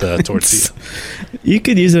finish long. with the tortilla. You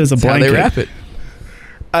could use it as a how blanket. they wrap it.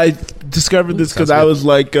 I discovered this because Sounds I good. was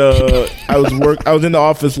like, I was in the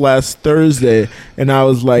office last Thursday, and I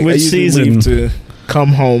was like, Which I usually season? leave to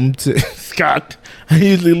come home to Scott. I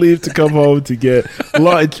usually leave to come home to get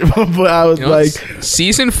lunch, but I was You know, like,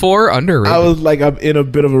 season 4 underrated. I was like, I'm in a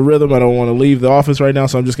bit of a rhythm. I don't want to leave the office right now,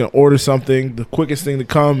 so I'm just gonna order something. The quickest thing to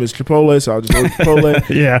come is Chipotle, so I'll just order Chipotle.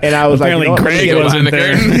 Yeah. And I was Apparently like, you know what, let me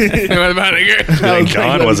Greg get wasn't one. there. What about it? I was like, John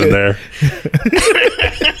let me wasn't get- there.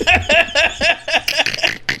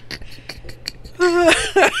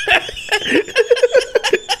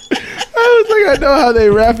 I was like, I know how they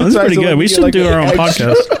wrap it. That's so I pretty said, let good. me We get, should like, do an our own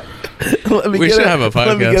extra- podcast. Let me We get should a- have a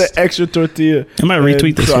Let me get podcast. an extra tortilla. I might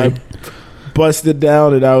retweet this so I week. busted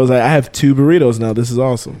down, and I was like, I have 2 burritos now. This is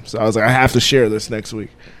awesome. So I was like, I have to share this next week.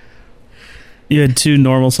 You had 2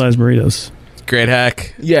 normal sized burritos. Great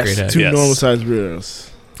hack. Yes, Great hack. 2 Yes. normal sized burritos.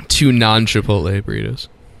 2 non-Chipotle burritos.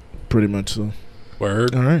 Pretty much so.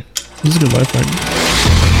 Word. All right. This is a good life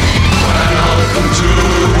hack.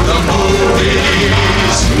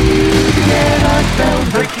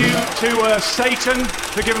 Thank you to Satan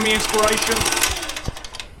for giving me inspiration.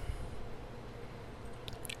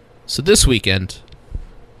 So this weekend,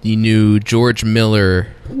 the new George Miller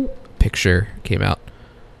picture came out.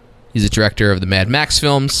 He's a director of the Mad Max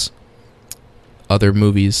films, other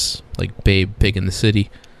movies like Babe, Pig in the City.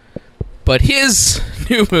 But his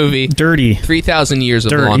new movie, Dirty. 3,000 Years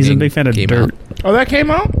of Dirt. Longing, He's a big fan of came dirt. out. Oh, that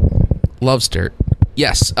came out? Loves Dirt.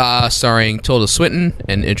 Yes, starring Tilda Swinton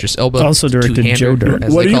and Idris Elba. Also directed Two-hander, Joe Dirt.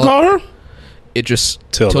 as What they do you call her? Idris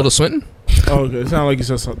Tilda. Tilda Swinton? Oh, okay. It sounded like you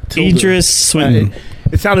said something. Tilda. Idris Swinton.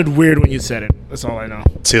 It sounded weird when you said it. That's all I know.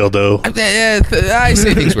 Tildo. I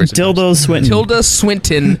say things weird. sometimes. Dildo Swinton. Tilda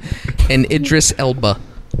Swinton and Idris Elba.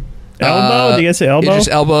 Elbow? Did you guys say elbow? Idris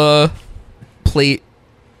Elba played.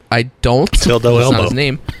 I don't. Tildo That's Elbow. not his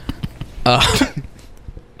name.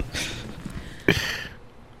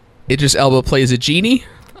 Idris Elba plays a genie.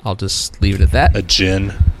 I'll just leave it at that. A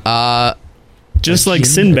djinn. Just like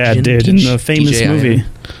Sinbad did in the famous DJ movie.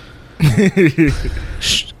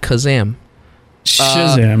 Kazam.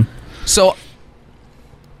 Shazam. So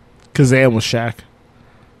Kazam was Shaq.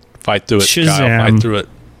 Fight through it, Shazam. Kyle. Fight through it.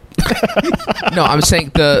 no, I'm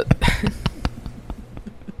saying the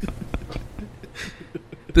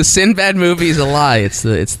Sinbad movie is a lie. It's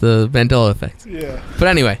the Mandela effect. Yeah. But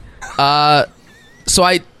anyway,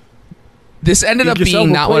 this ended up Idris being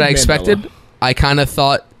Elba not what I played expected. Mandela. I kind of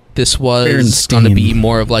thought this was Bernstein. going to be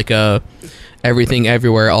more of like a everything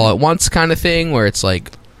everywhere all at once kind of thing, where it's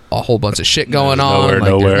like a whole bunch of shit going on. Like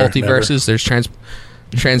nowhere, there's multiverses. There's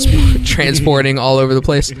transporting all over the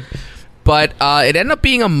place. But it ended up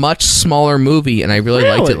being a much smaller movie, and I really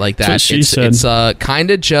liked it like that. That's what she said. It's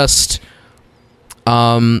kind of just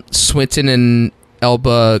Swinton and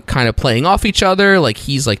Elba kind of playing off each other. Like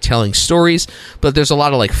he's like telling stories, but there's a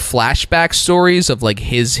lot of like flashback stories of like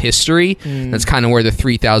his history. That's kind of where the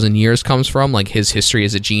 3,000 years comes from. Like his history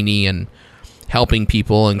as a genie and helping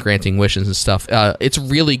people and granting wishes and stuff. It's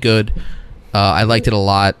really good. I liked it a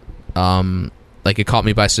lot. Like it caught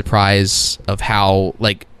me by surprise of how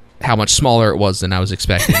much smaller it was than I was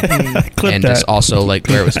expecting. And just also like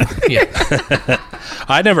where it was. Yeah.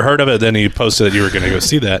 I never heard of it. Then you posted that you were going to go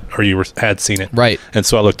see that, or had seen it. Right. And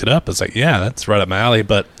so I looked it up. I was like, yeah, that's right up my alley,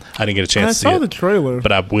 but I didn't get a chance to see I saw it. the trailer,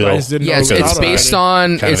 but I will. I just didn't know Yes, it was it's out based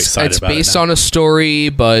already. on Kind of it's excited about it based now. on a story,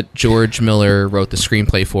 but George Miller wrote the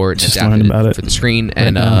screenplay for it and Just adapted learned about it it for the screen, right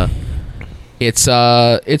and now.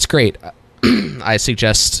 it's great. I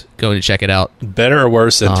suggest going to check it out. Better or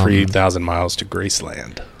worse than 3,000 Miles to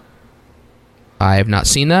Graceland? I have not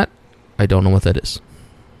seen that. I don't know what that is.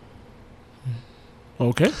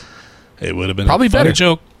 Okay. It would have been Probably a funny better.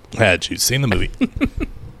 joke had you seen the movie.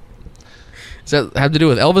 Does that have to do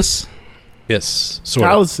with Elvis? Yes, sort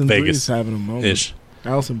Allison of. Bree's Vegas having a moment. ish.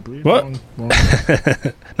 Allison Brie. What? Wrong.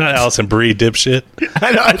 Not Allison Brie, dipshit.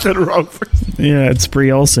 I know I said it wrong first. Yeah, it's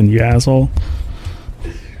Brie Olson, you asshole.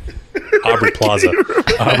 Aubrey Plaza.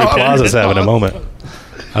 Aubrey Plaza's having a moment.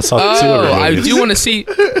 I saw the two of her I movies. do want to see.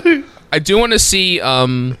 I do want to see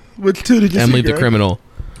Which two did you Emily see, the Greg? Criminal.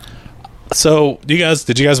 So,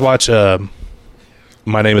 did you guys watch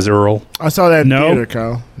My Name is Earl? I saw that in No. theater,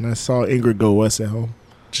 Kyle, and I saw Ingrid go west at home.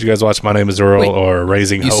 Did you guys watch My Name is Earl Wait, or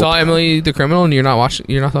Raising You Hope? saw Emily the Criminal, and you're not watching.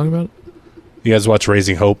 You're not talking about it. You guys watch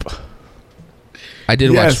Raising Hope? I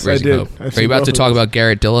did Yes, watch Raising I did. Hope. I've Are seen you about both to of talk those. about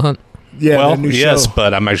Garrett Dillahunt? Yeah, Well, that new yes, show.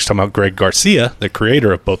 but I'm actually talking about Greg Garcia, the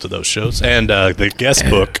creator of both of those shows, and the guest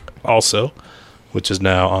book also, which is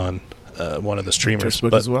now on one of the streamers.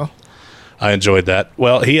 Facebook But as well. I enjoyed that.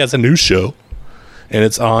 Well, he has a new show, and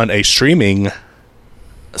it's on a streaming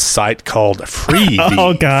site called Freevee.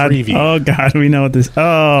 Oh God! Freevee. Oh God! We know what this.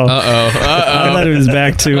 Oh, I thought it was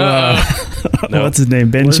back to No. what's his name?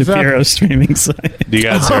 Ben What is that? Shapiro's streaming site. Do you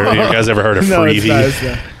guys ever heard of No, it's Freevee? not. It's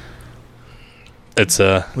not. It's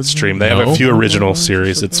a stream. They have a No. few original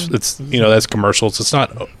series. It's that's commercials. It's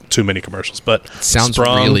not too many commercials, but Sounds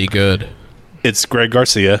Sprung, really good. It's Greg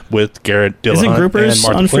Garcia with Garrett Isn't Dillahunt Groupers and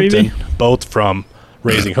Martha on Plimpton, Freevee? both from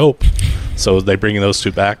Raising Hope. So they bring those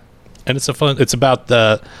two back, and it's It's about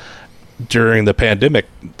during the pandemic,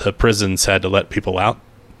 the prisons had to let people out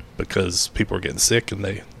because people were getting sick, and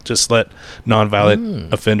they just let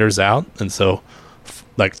nonviolent offenders out, and so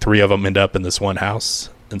like 3 of them end up in this one house,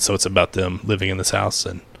 and so it's about them living in this house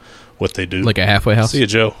and what they do. Like a halfway house. See you,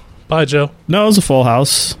 Joe. Bye, Joe. No, it was a Full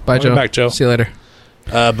House. Bye, Welcome Joe. back, Joe. See you later.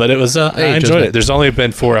 But it was I Hey, enjoyed Joe's it. back. There's only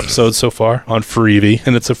been 4 episodes so far on Freevee,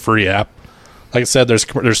 and it's a free app. Like I said, there's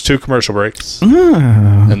 2 commercial breaks,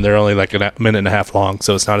 and they're only like a minute and a half long,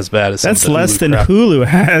 so it's not as bad as some That's of the less Hulu than crap. Hulu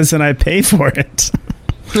has, and I pay for it.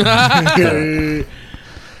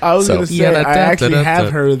 I was So- gonna say Yeah, I actually da-da-da-da.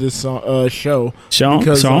 have heard of this show Sean,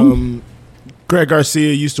 because Sean? Greg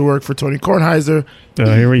Garcia used to work for Tony Kornheiser.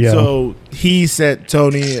 Oh, here we go. So he sent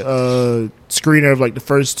Tony a screener of like the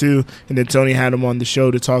first 2, and then Tony had him on the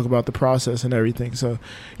show to talk about the process and everything. So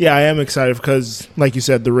yeah, I am excited because, like you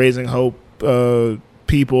said, the Raising Hope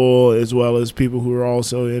people, as well as people who are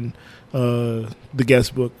also in the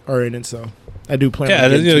guest book, are in it. So I do plan. Yeah,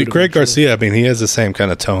 on and, getting to it Greg eventually. Garcia, I mean, he has the same kind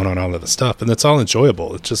of tone on all of the stuff, and it's all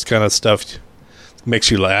enjoyable. It's just kind of stuff makes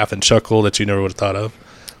you laugh and chuckle that you never would have thought of.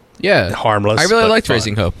 Yeah. Harmless. I really but liked fun.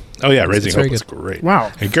 Raising Hope. Oh yeah, It's Raising very Hope was good. great.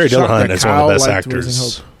 Wow. And Gary Shocked Dillahunt that is one of the Kyle best liked Raising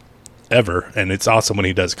actors Hope. ever, and it's awesome when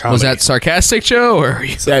he does comedy. Was that sarcastic, Joe? Or are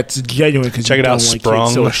you- That's genuine because Check you it out, don't like Sprung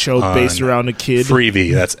kids, so a show based on around a kid.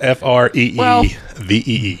 Freevee? That's FREEVEE. Well-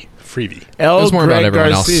 VEE. Freevee. L. It was more about Greg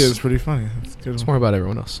everyone else. Garcia is pretty funny. It's good It's one. more about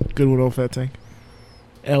everyone else. Good one, old fat tank.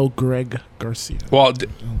 L. Greg Garcia. Well,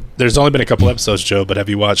 there's only been a couple episodes, Joe, but have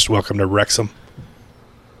you watched Welcome to Wrexham?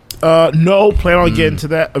 No, plan on getting to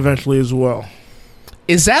that eventually as well.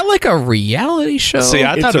 Is that like a reality show? See,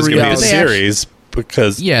 I thought it was going to be a series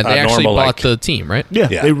because they actually bought the team, right? Yeah,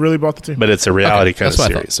 they really bought the team. But it's a reality kind of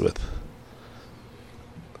series with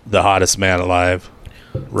the hottest man alive,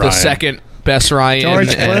 Ryan. The second best Ryan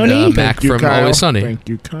George and Mac from Always Sunny. Thank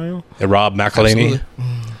you, Kyle. And Rob McElhenney.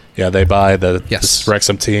 Yeah, they buy this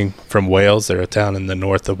Wrexham team from Wales. They're a town in the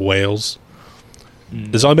north of Wales.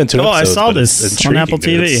 There's only been 2 episodes. I saw this on Apple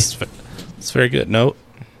TV. It's very good. No,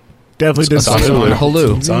 definitely did. It's on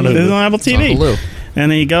Hulu. It's on Apple TV. And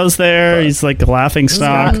he goes there. He's like a laughing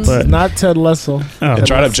stock, but not Ted Lasso. It's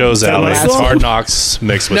right up Joe's alley. It's Hard Knocks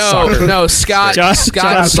mixed with soccer. No, Scott saw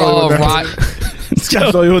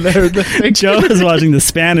Joe is watching the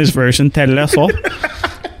Spanish version, Ted Lasso.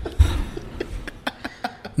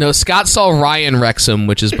 No, Scott saw Ryan Wrexham,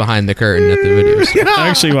 which is behind the curtain at the video store. I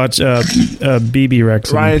actually watch BB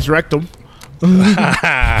Wrexham. Ryan's rectum.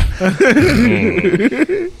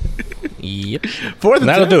 Yep.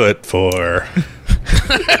 That'll do it for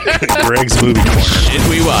Greg's Movie Corner. Should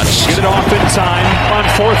we watch? Get it off in time on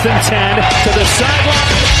 4th and 10 to the sideline.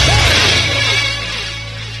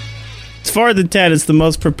 It's 4th and 10. It's the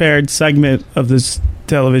most prepared segment of this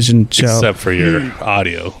television show. Except for your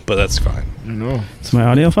audio, but that's fine. No. Is my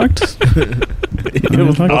audio fucked?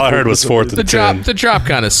 All I heard was 4th and 10. The drop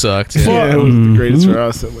kind of sucked. Yeah, it was the greatest for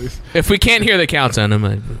us, at least. If we can't hear the countdown, I'm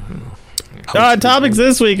like... Topics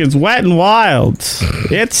this week is Wet and Wild.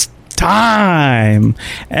 It's time.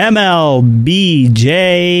 MLBJ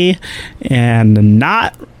and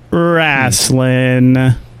not wrestling.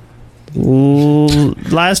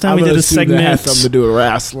 Last time we did a segment had something to do with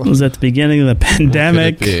wrestling. was at the beginning of the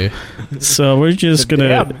pandemic. So we're just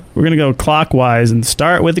gonna go clockwise and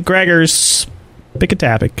start with the Gregors. Pick a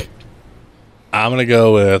topic. I'm gonna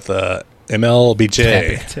go with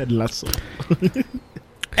MLBJ. Ted Lasso.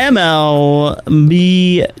 MLBJ.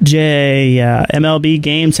 MLB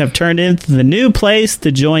games have turned into the new place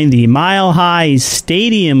to join the Mile High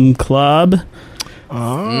Stadium Club.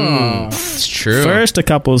 Oh, it's true. First, a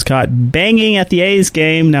couple was caught banging at the A's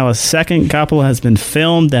game. Now, a second couple has been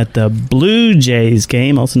filmed at the Blue Jays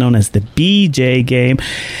game, also known as the BJ game.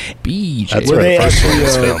 BJ. That's where the first one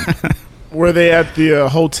was filmed. Were they at the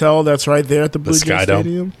hotel that's right there at the Blue Jays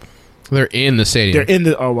Stadium? They're in the stadium. They're in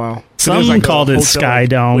the... Oh, wow. Some like called it Sky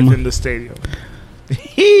Dome. Within the stadium.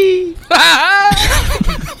 The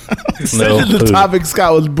topic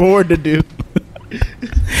Scott was born to do.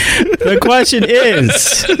 The question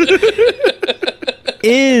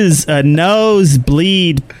is a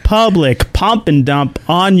nosebleed public pump and dump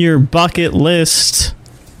on your bucket list?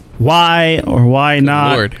 Why or why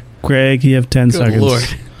not? Lord. Greg, you have 10 seconds. Lord.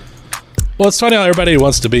 Well, it's funny how everybody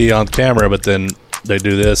wants to be on camera, but then they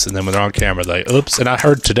do this, and then when they're on camera, they oops. And I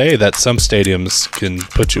heard today that some stadiums can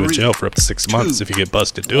put you in jail for up to 6 months if you get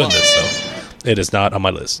busted doing this. So it is not on my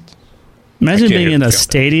list. Imagine being in a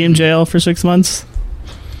stadium jail for 6 months.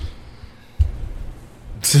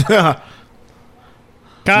 Kyle,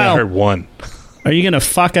 I heard one. Are you gonna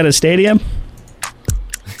fuck at a stadium?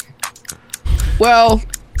 Well,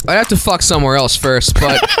 I'd have to fuck somewhere else first,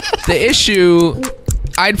 but the issue,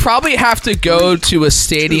 I'd probably have to go to a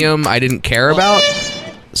stadium I didn't care about,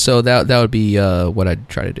 so that would be what I'd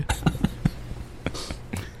try to do.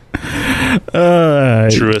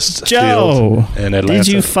 Truist Joe, Field in Atlanta. did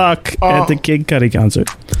you fuck at the Kid Cudi concert?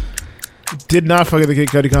 Did not fuck at the Kid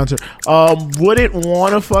Cudi concert. Wouldn't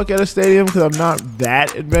want to fuck at a stadium because I'm not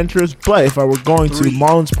that adventurous. But if I were going to,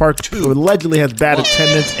 Marlins Park allegedly has bad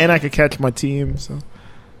attendance, and I could catch my team. So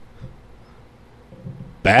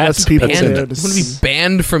Less people That's there. it. I'm going to be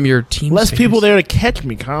banned from your team. Less people there to catch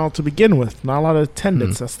me, Kyle. To begin with, not a lot of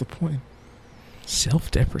attendance. That's the point.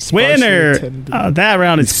 Self-deprecating. Winner that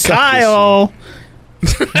round is Kyle.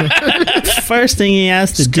 First thing he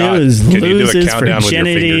has to Scott, do is can you do lose a his countdown with your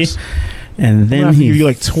virginity, fingers? and I'm then gonna he give you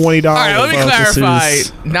like $20. All right, let me clarify.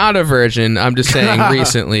 focuses. Not a virgin. I'm just saying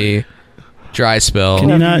recently, dry spell. Can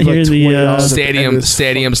you not hear the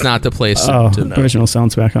Stadium's not the place oh, to know. original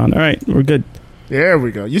sound's back on. All right, we're good. There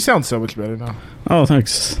we go. You sound so much better now. Oh,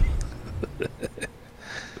 thanks.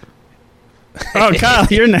 Oh, Kyle,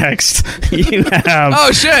 you're next. You have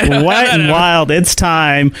Oh, shit. Wet and Wild, It's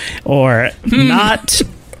Time, or Not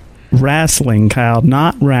Wrestling, Kyle.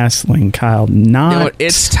 Not Wrestling, Kyle. Not. You know what?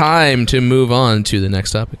 It's time to move on to the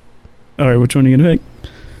next topic. All right, which one are you going to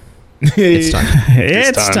pick? It's time.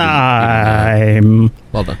 It's time.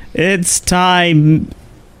 Well done. It's time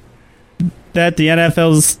that the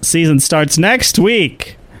NFL season starts next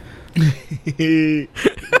week.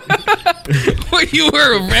 Well, you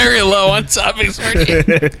were very low on topics, weren't you?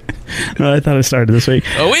 I thought I started this week.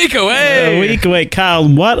 A week away. A week away. Kyle,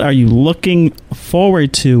 what are you looking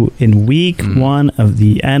forward to in week one of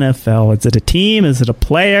the NFL? Is it a team? Is it a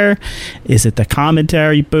player? Is it the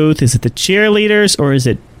commentary booth? Is it the cheerleaders? Or is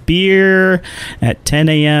it beer at 10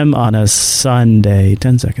 a.m. on a Sunday?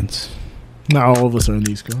 10 seconds. Not all of us are in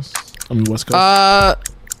the East Coast. I mean, West Coast.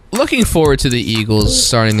 Looking forward to the Eagles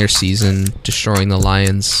starting their season, destroying the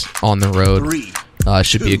Lions on the road.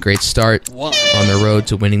 Should be a great start on the road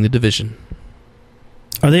to winning the division.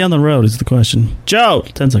 Are they on the road is the question. Joe,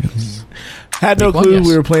 10 seconds. Had no clue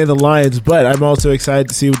we were playing the Lions, but I'm also excited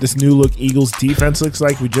to see what this new look Eagles defense looks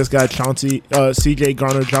like. We just got CJ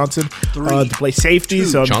Garner-Johnson to play safety,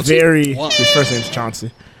 so I'm his first name's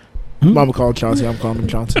Chauncey. Mama called Chauncey, I'm calling him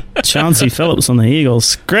Chauncey. Chauncey Phillips on the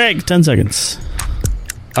Eagles. Greg, 10 seconds.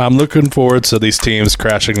 I'm looking forward to these teams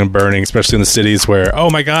crashing and burning, especially in the cities where, oh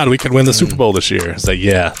my God, we could win the Super Bowl this year. It's like,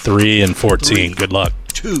 yeah, 3-14. Good luck,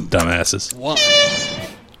 dumbasses.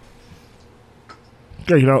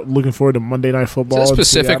 You're not looking forward to Monday Night Football. Is that a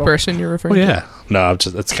specific person you're referring to? Yeah. No,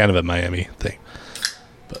 it's kind of a Miami thing.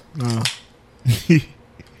 But.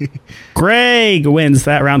 Greg wins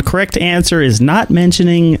that round. Correct answer is not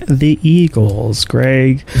mentioning the Eagles.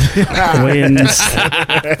 Greg wins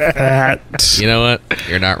that. You know what?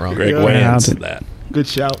 You're not wrong. Greg wins that. Good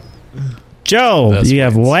shout. Joe, do you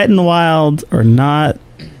have Wet and Wild or not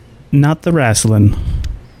the wrestling?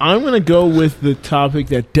 I'm going to go with the topic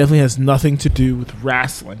that definitely has nothing to do with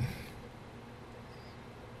wrestling.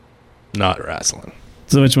 Not wrestling.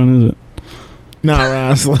 So which one is it? Not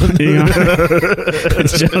wrestling.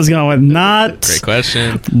 Joe's going with not great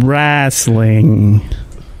question. Wrestling.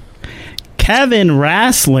 Kevin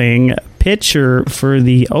Wrestling, pitcher for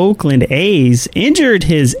the Oakland A's, injured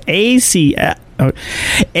his AEW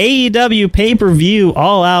pay-per-view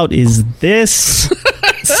All Out is this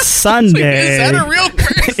Sunday. Is that a real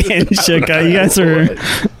person? In Chicago. You guys are...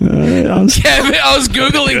 Kevin, I was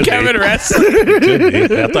Googling Kevin Wrestling.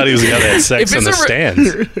 I thought he was the guy that had sex in the stands.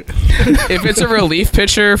 If it's a relief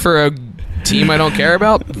pitcher for a team I don't care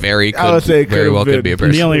about, very well could be a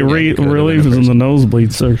person. The only relief is in the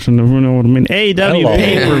nosebleed section, if you know what I mean. AEW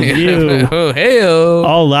pay-per-view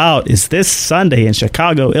All Out is this Sunday in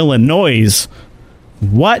Chicago, Illinois.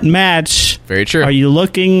 What match Very true. are you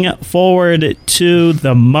looking forward to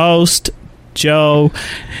the most, Joe?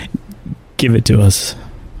 Give it to us.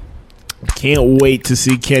 Can't wait to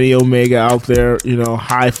see Kenny Omega out there,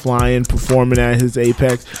 high flying, performing at his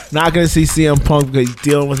apex. Not going to see CM Punk because he's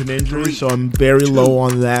dealing with an injury, so I'm very low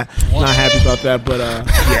on that. Not happy about that, but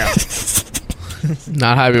yeah.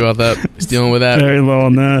 Not happy about that. He's dealing with that. Very low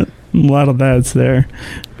on that. A lot of that's there.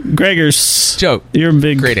 Gregers, Joe, you're a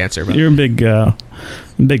big. Great answer. Bro. You're a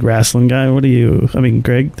big wrestling guy. What are you? I mean,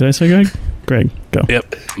 Greg. Did I say Greg? Greg, go.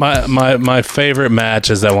 Yep. My favorite match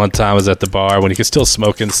is that one time I was at the bar when you could still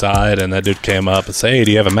smoke inside, and that dude came up and said, "Hey,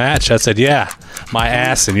 do you have a match?" I said, "Yeah." My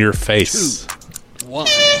ass in your face. 2, 1.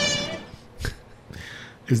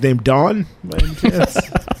 His name Don? That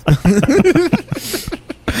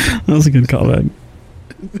was a good callback.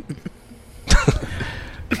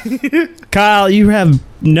 Kyle, you have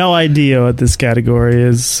no idea what this category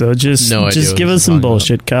is, so just give us some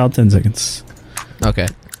bullshit. Kyle, 10 seconds. Okay.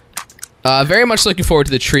 Very much looking forward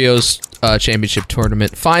to the Trios Championship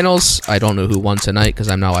Tournament Finals. I don't know who won tonight because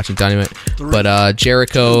I'm not watching Dynamite. But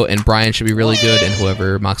Jericho and Bryan should be really good, and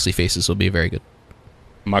whoever Moxley faces will be very good.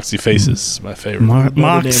 Moxley faces, my favorite.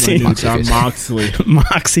 Moxley faces.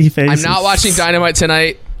 I'm not watching Dynamite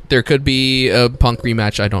tonight. There could be a Punk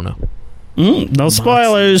rematch. I don't know. No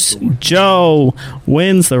spoilers. Joe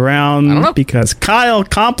wins the round because Kyle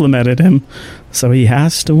complimented him, so he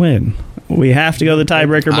has to win. We have to go to the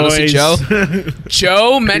tiebreaker, honestly, boys.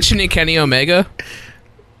 Joe mentioning Kenny Omega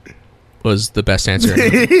was the best answer.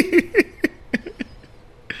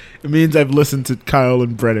 It means I've listened to Kyle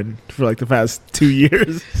and Brennan for like the past 2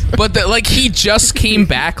 years. But he just came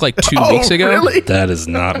back like 2 weeks ago. Really? That is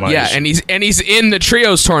not my issue. and he's in the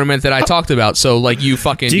Trios tournament that I talked about. So you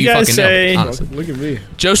fucking do you guys say? Honestly. Look at me.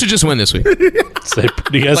 Joe should just win this week. Do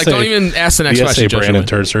you guys don't even ask the next do you question. Say Brandon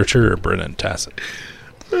Tursearcher or Brennan Tassett?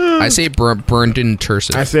 I say Brendan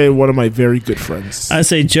Tursearcher. I say one of my very good friends. I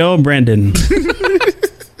say Joe Brendan.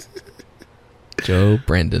 Joe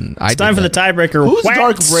Brandon. It's time for the tiebreaker. Who's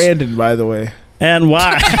Dark Brandon, by the way? And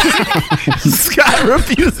why? Scott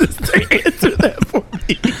refuses to answer that for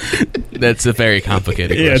me. That's a very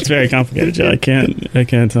complicated question. Yeah, it's very complicated, Joe. I can't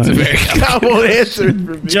tell you. Scott won't answer it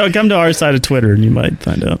for me. Joe, come to our side of Twitter and you might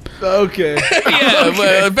find out. Okay. Yeah, okay.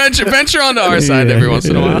 Well, venture onto our side every once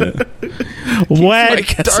in a while. Wet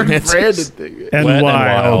Dark Brandon thing. and Wet and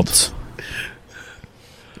wild.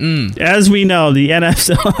 As we know, the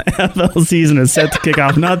NFL season is set to kick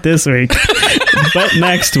off not this week, but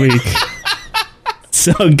next week.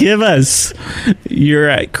 So give us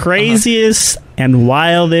your craziest and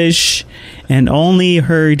wildish and only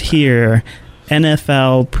heard here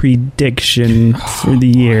NFL prediction for the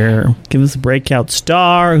year. Give us a breakout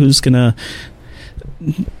star who's going to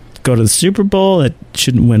go to the Super Bowl that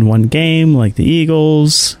shouldn't win one game like the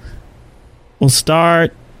Eagles. We'll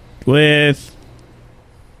start with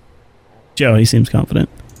Joe. He seems confident.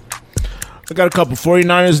 I got a couple.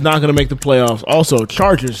 49ers not going to make the playoffs. Also,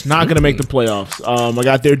 Chargers not going to make the playoffs. I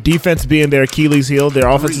got their defense being their Achilles heel. Their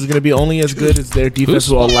offense is going to be only as good as their defense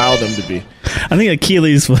will allow them to be. I think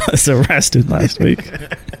Achilles was arrested last week.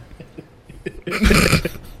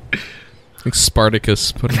 Like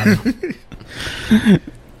Spartacus put him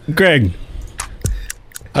Greg.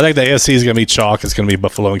 I think the AFC is going to be chalk. It's going to be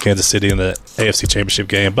Buffalo and Kansas City in the AFC Championship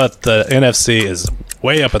game. But the NFC is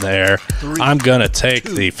way up in the air. I'm going to take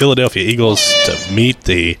the Philadelphia Eagles to meet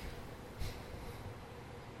the...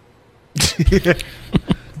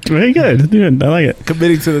 Very good. Dude, I like it.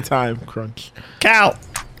 Committing to the time crunch. Cal.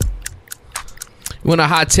 You want a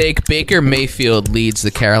hot take? Baker Mayfield leads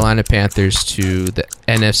the Carolina Panthers to the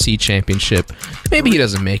NFC Championship. Maybe he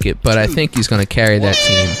doesn't make it, but I think he's going to carry that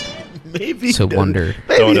team to wonder.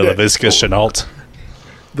 Going to LaVisca Chenault.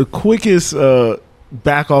 The quickest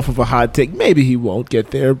back off of a hot take. Maybe he won't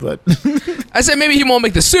get there, but... I said maybe he won't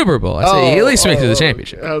make the Super Bowl. I said he at least make it to the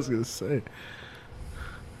championship. I was going to say.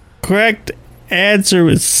 Correct answer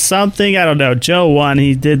was something. I don't know. Joe won.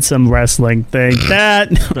 He did some wrestling thing. That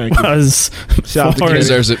was Shout out to He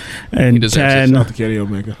deserves it. and He deserves 10. Shout out to Kenny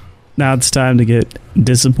Omega. Now it's time to get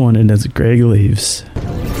disappointed as Greg leaves.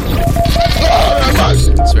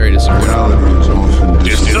 It's very disappointing.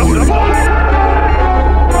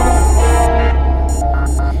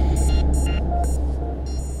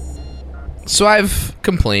 So I've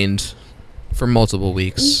complained for multiple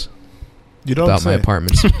weeks You don't about say.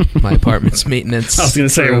 my apartment's maintenance. I was going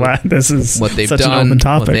to say, for what? This is what they've such an done, open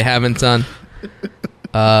topic. what they haven't done.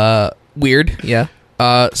 Weird, yeah.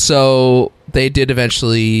 So they did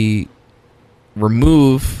eventually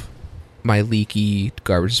remove my leaky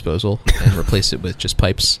garbage disposal and replace it with just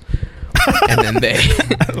pipes. And then they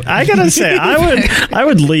I gotta say, I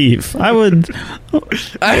would leave. I would.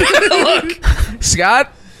 look,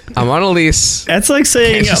 Scott, I'm on a lease. That's like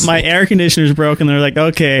saying Can't just- my air conditioner's broken. They're like,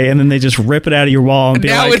 okay, and then they just rip it out of your wall and be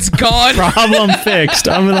Now like, it's gone. problem fixed.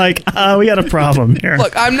 I'm like, we got a problem here.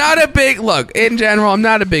 Look, I'm not a big in general, I'm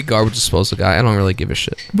not a big garbage disposal guy. I don't really give a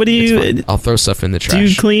shit. What do It's you? fine. I'll throw stuff in the Do you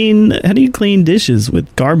trash. clean? How do you clean dishes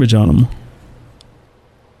with garbage on them?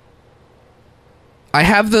 I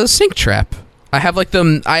have the sink trap. I have like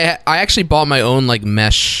I actually bought my own like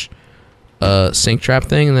mesh sink trap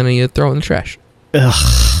thing, and then I throw it in the trash.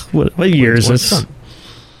 Ugh. What year is When it's this?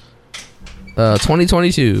 done.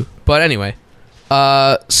 2022. But anyway,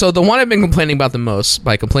 so the one I've been complaining about the most,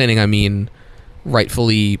 by complaining I mean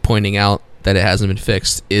rightfully pointing out that it hasn't been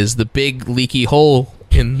fixed, is the big leaky hole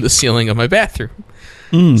in the ceiling of my bathroom.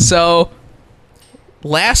 So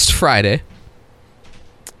last Friday,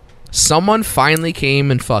 someone finally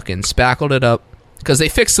came and fucking spackled it up because they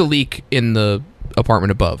fixed the leak in the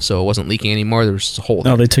apartment above, so it wasn't leaking anymore. There was just a hole.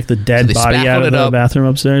 Oh, they took the dead they body out spackled of it the up. bathroom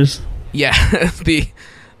upstairs. Yeah,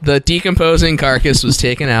 the decomposing carcass was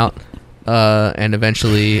taken out, and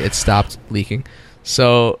eventually it stopped leaking.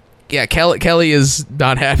 So yeah, Kelly is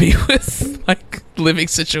not happy with my living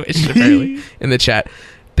situation apparently in the chat.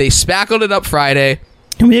 They spackled it up Friday.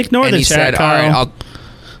 Can we ignore And the he chat, said, "All right, Carl?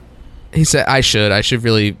 he said, I should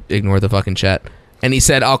really ignore the fucking chat. And he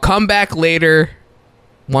said, I'll come back later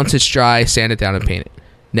once it's dry, sand it down and paint it.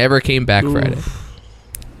 Never came back Friday.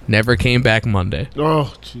 Never came back Monday.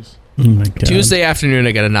 Oh, jeez. Oh my God. Tuesday afternoon,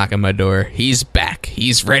 I got a knock on my door. He's back.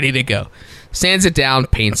 He's ready to go. Sands it down,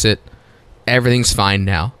 paints it. Everything's fine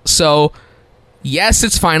now. So, yes,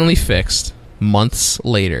 it's finally fixed months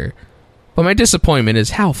later. But my disappointment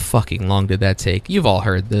is, how fucking long did that take? You've all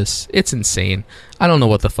heard this. It's insane. I don't know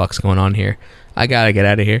what the fuck's going on here. I gotta get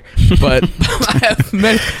out of here. But I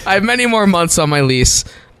have many more months on my lease.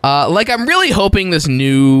 I'm really hoping this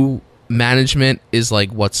new management is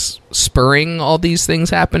like what's spurring all these things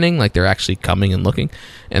happening. Like they're actually coming and looking,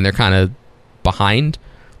 and they're kind of behind.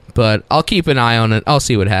 But I'll keep an eye on it. I'll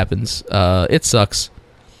see what happens. It sucks.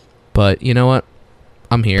 But you know what?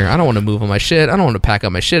 I'm here. I don't want to move on my shit. I don't want to pack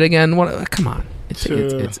up my shit again. Come on.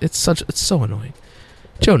 It's so annoying.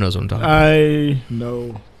 Joe knows what I'm talking about. I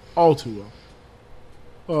know all too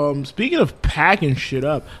well. Speaking of packing shit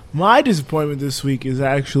up, my disappointment this week is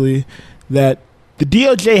actually that the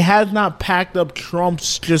DOJ has not packed up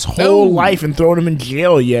Trump's just whole life and thrown him in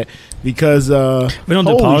jail yet because we don't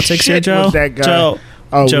do politics here, Joe. That guy. Joe,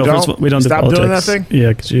 we don't do politics. Doing that thing? Yeah,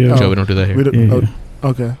 because Joe, we don't do that here.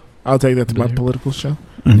 Okay, I'll take that to my political show.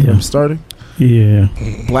 Yeah. I'm starting. Yeah.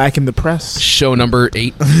 Black in the Press. Show number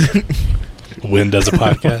 8. Win does a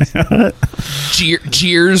podcast.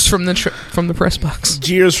 Jeers from the press box.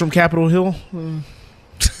 Jeers from Capitol Hill.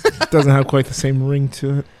 Doesn't have quite the same ring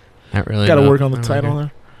to it. Not really. Got to work on the title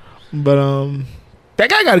there. But that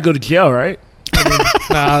guy got to go to jail, right?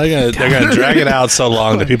 They're gonna drag it out so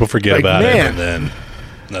long that people forget about it, and then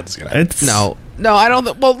nothing's gonna happen. No, I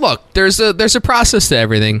don't. Well, look, there's a process to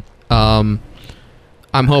everything.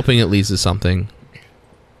 I'm hoping it leads to something.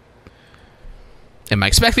 Am I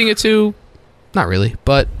expecting it to? Not really.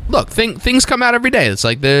 But look, things come out every day. It's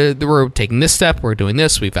like we're taking this step, we're doing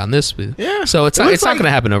this, we found this. Yeah. So it's not going to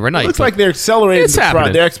happen overnight. It looks like they're accelerating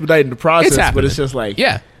they're expediting the process, but it's just like,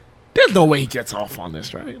 there's no way he gets off on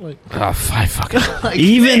this, right? Like, I fucking like,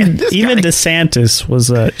 even DeSantis was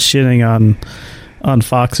shitting on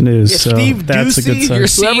Fox News. So Steve that's a good Ducey,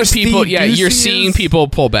 sign. You're seeing people. Steve Ducey You're seeing people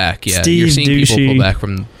pull back. Yeah, Steve you're seeing people Ducey. pull back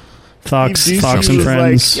from Fox Steve and Ducey was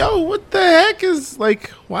Friends. like, yo, what the heck is like?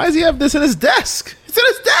 Why does he have this in his desk? It's in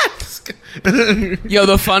his desk. Yo,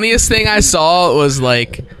 the funniest thing I saw was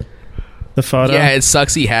like the photo. Yeah, it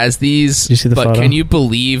sucks he has these. Did you see the but photo? Can you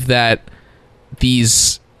believe that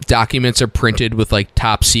these documents are printed with like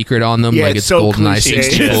top secret on them? Yeah, like it's it's so GoldenEye cliche.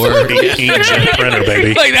 64. Inkjet printer,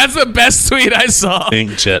 baby. Like that's the best tweet I saw.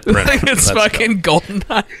 Inkjet printer. Like it's Let's fucking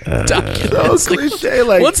GoldenEye documents. So cliche.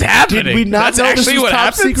 Like, what's happening? Did we not That's know this actually was what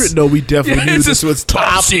top happens? secret? No, we definitely Yeah, knew it's this just was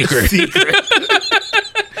top secret.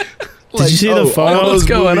 Did you see the photo? All What's those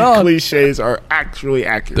going movie on? cliches are actually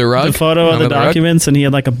accurate. The rug. The photo of Remember the rug? documents, and he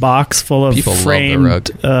had like a box full of People love the framed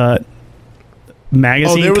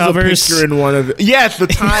magazine there was covers. a picture in one of yes, the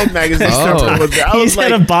Time magazine Oh. cover was there. I He's was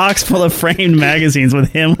like, had a box full of framed magazines with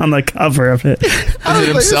him on the cover of it. I Is was it like,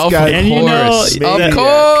 himself? this guy- And you know, Of the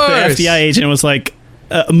course. FBI agent was like,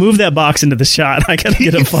 move that box into the shot. I gotta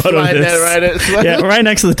get a photo of Slide this. that right Yeah, right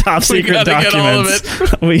next to the top secret gotta get all of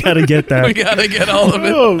documents. We gotta get that. We gotta get all of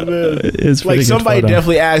it. Oh man! It's Like somebody photo.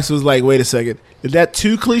 definitely asked, was like, "Wait a second, is that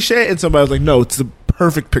too cliche?" And somebody was like, "No, it's the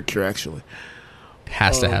perfect picture, actually."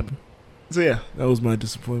 Has to happen. So yeah, that was my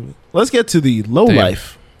disappointment. Let's get to the low Damn.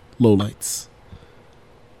 life, low lights.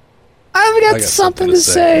 I've got something to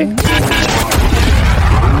say.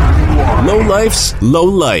 Low life's low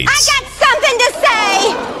lights. I got something to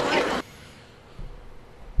say.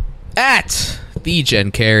 At the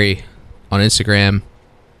Jen Carey on Instagram. You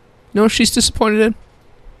know what she's disappointed in?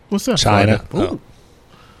 What's that? China.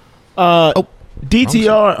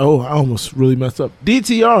 DTR. Oh, I almost really messed up.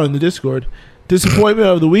 DTR on the Discord. Disappointment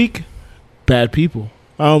of the week. Bad people.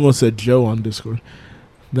 I almost said Joe on Discord.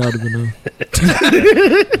 That would have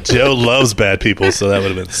been Joe loves bad people, so that would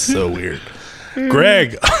have been so weird.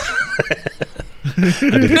 Greg.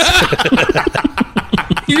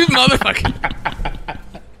 You motherfucker.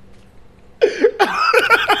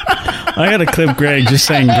 I gotta clip Greg just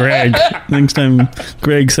saying Greg. Next time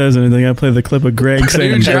Greg says anything, I play the clip of Greg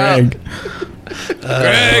saying New job. Greg.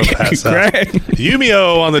 Greg.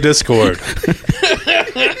 Yumio on the Discord.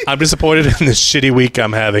 I'm disappointed in this shitty week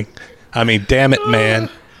I'm having. I mean, damn it, man.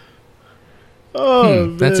 Oh,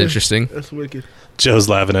 man. That's interesting. That's wicked. Joe's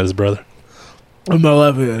laughing at his brother. I'm not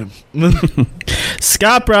laughing at him.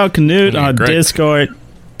 Scott Brown Canute on Greg. Discord.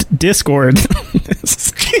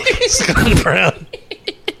 Scott Brown.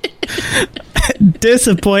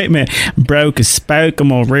 Disappointment. Broke a spoke on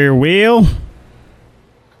my rear wheel.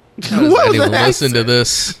 How does anyone listen to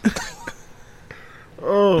this?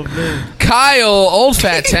 Oh man. Kyle, old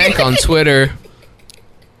fat tank on Twitter.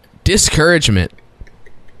 Discouragement.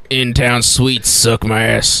 In-town sweets suck my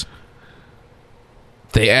ass.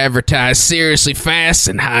 They advertise seriously fast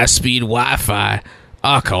and high-speed Wi-Fi.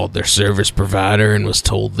 I called their service provider and was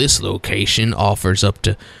told this location offers up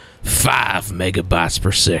to 5 megabytes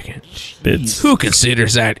per second. Bits. Who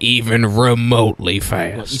considers that even remotely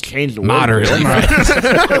fast? changed the word. Moderately fast.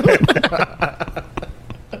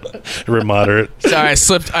 Moderate. Sorry, I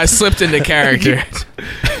slipped into character.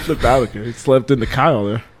 Slipped out of here. Slept into Kyle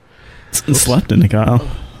there. Slept in the Kyle.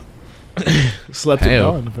 Slept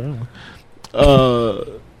Hey-o. in apparently. Not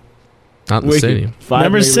in the Wicked. stadium. 5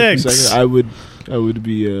 Number megabits per 6. second.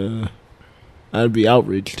 I'd be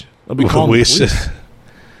outraged. I'll be calling We the should police.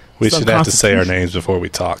 It's have to say our unconstitutional. names before we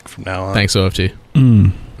talk from now on. Thanks, OFT.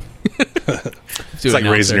 It's like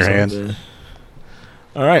raising your hand.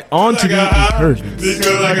 All right, on to the encouragements.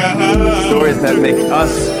 Stories that make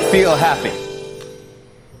us feel happy.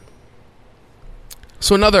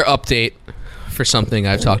 So another update for something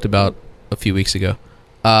I've talked about a few weeks ago.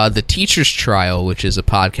 The Teacher's Trial, which is a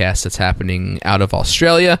podcast that's happening out of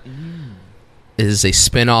Australia, is a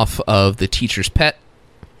spin-off of The Teacher's Pet,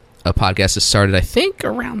 a podcast that started, I think,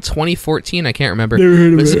 around 2014. I can't remember.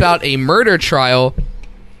 It's about a murder trial,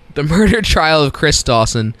 the murder trial of Chris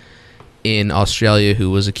Dawson in Australia, who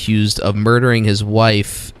was accused of murdering his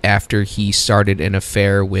wife after he started an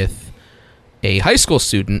affair with a high school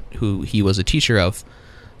student who he was a teacher of.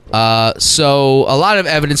 So a lot of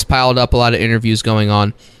evidence piled up, a lot of interviews going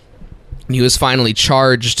on. He was finally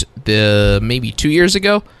charged maybe 2 years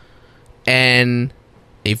ago, and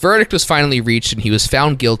a verdict was finally reached, and he was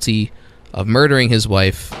found guilty of murdering his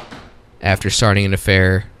wife after starting an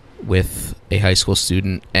affair with a high school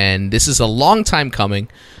student. And this is a long time coming.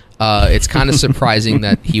 It's kind of surprising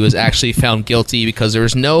that he was actually found guilty because there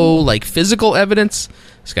was no like physical evidence,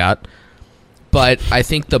 Scott. But I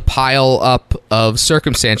think the pile up of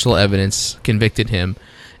circumstantial evidence convicted him.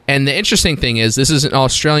 And the interesting thing is, this is an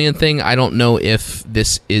Australian thing. I don't know if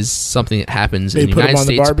this is something that happens in the United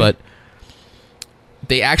States, but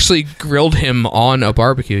they actually grilled him on a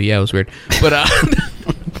barbecue. Yeah, it was weird. But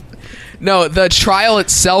no, the trial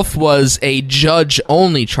itself was a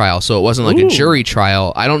judge-only trial, so it wasn't like a jury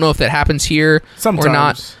trial. I don't know if that happens here or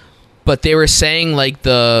not. But they were saying like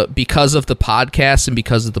because of the podcast and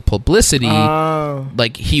because of the publicity,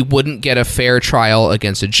 like he wouldn't get a fair trial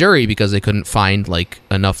against a jury because they couldn't find like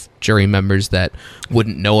enough jury members that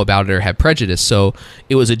wouldn't know about it or have prejudice. So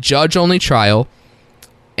it was a judge-only trial,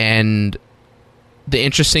 and the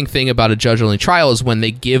interesting thing about a judge-only trial is when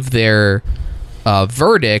they give their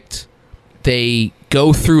verdict, they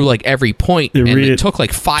go through like every point, and it took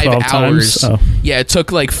like 5 hours. Yeah, it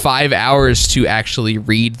took like 5 hours to actually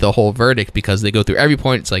read the whole verdict because they go through every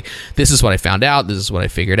point. It's like, this is what I found out, this is what I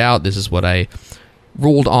figured out, this is what I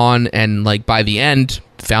ruled on, and like by the end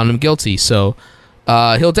found him guilty. So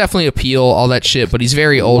he'll definitely appeal, all that shit, but he's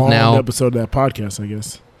very old now. Episode of that podcast, I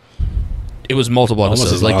guess. It was multiple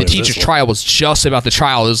episodes. Like the teacher's trial was just about the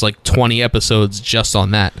trial. It was like 20 episodes just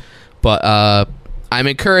on that. But I'm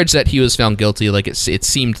encouraged that he was found guilty. Like it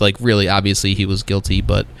seemed like really obviously he was guilty,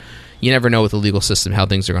 but you never know with the legal system how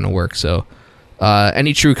things are going to work. So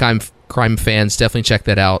any true crime fans, definitely check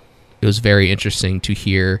that out. It was very interesting to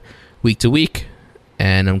hear week to week,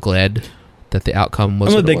 and I'm glad that the outcome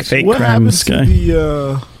was. I'm a big fake crimes guy.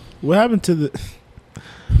 What happened to the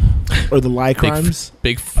or the lie crimes?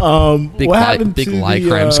 Big what happened to lie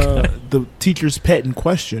crimes? The teacher's pet in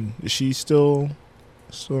question? Is she still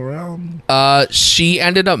around? She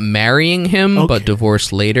ended up marrying him, but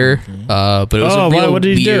divorced later. But it was a real what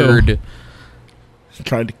did he weird. do?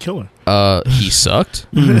 Tried to kill her. He sucked.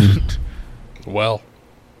 Well,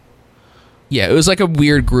 yeah, it was like a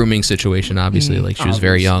weird grooming situation. Obviously, like she was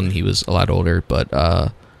very young, he was a lot older.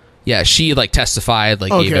 But yeah, she like testified,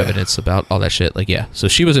 like gave evidence about all that shit. Like yeah, so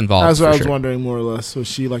she was involved. That's what I was wondering, more or less. Was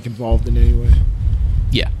she like involved in any way?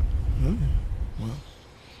 Yeah.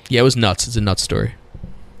 Yeah, it was nuts. It's a nuts story.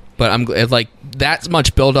 But I'm glad, like, that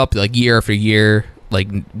much build up, like, year after year, like,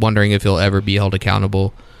 wondering if he'll ever be held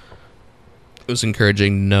accountable. It was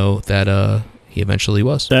encouraging to know that he eventually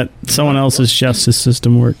was. That someone else's justice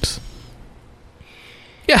system works.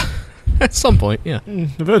 Yeah, at some point, yeah.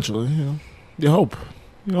 Eventually, you know. You hope.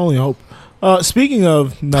 You only hope. Speaking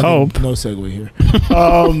of nothing, hope. No segue here.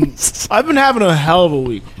 I've been having a hell of a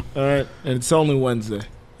week, all right? And it's only Wednesday.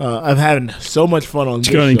 I've had so much fun on this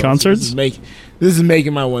show. Did you go to any concerts? This is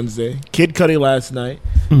making my Wednesday. Kid Cudi last night.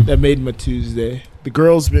 That made my Tuesday. The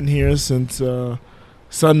girl's been here since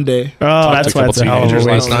Sunday. Oh, that's why it's a hell of a week.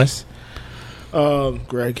 Last night.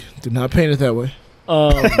 Greg, did not paint it that way.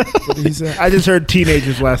 What did he say? I just heard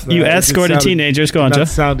teenagers last night. You escorted teenagers. Go on,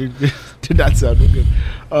 Jeff. Did not sound good.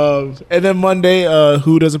 And then Monday,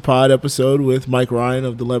 Who Does a Pod episode with Mike Ryan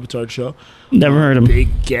of the Levitard Show. Never heard him.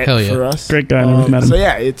 Big get for us. Great guy. Never met him. So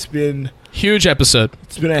yeah, it's been huge episode.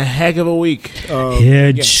 It's been a heck of a week. Huge.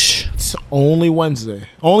 Again, it's only Wednesday.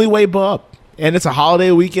 Only way up. And it's a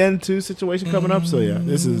holiday weekend too situation coming up. So yeah,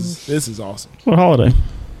 this is awesome. What holiday?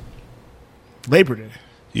 Labor Day.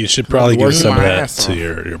 You should probably give some of that to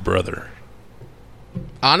your brother.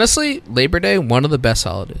 Honestly, Labor Day, one of the best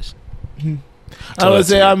holidays. I would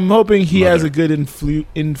say I'm hoping he has a good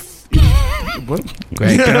what?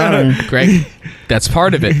 Greg, that's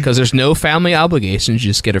part of it because there's no family obligations.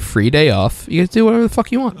 You just get a free day off. You get to do whatever the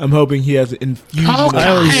fuck you want. I'm hoping he has an infusion. Oh,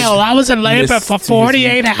 Kyle, I was in labor for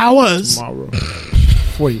 48 hours. Tomorrow.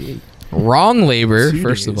 48. Wrong labor,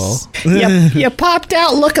 first of all. You popped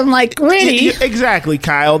out looking like Gritty. Exactly,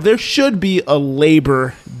 Kyle. There should be a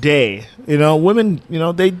Labor Day. You know, women, you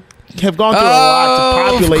know, they have gone through a lot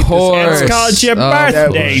to populate this. It's called your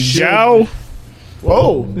birthday, Joe.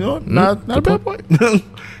 Whoa, you know what? Not a bad point.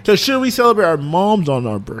 So should we celebrate our moms on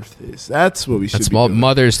our birthdays? That's what we should. That's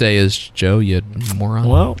Mother's Day is, Joe, you moron.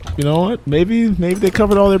 Well, you know what? Maybe they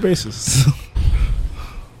covered all their bases.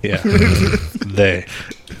 Yeah, they.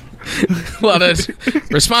 A lot of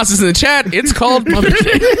responses in the chat. It's called Mother's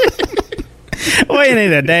Day. We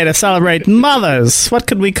need a day to celebrate mothers. What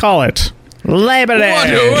could we call it? Labor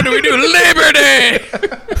Day. What do we do? Labor Day.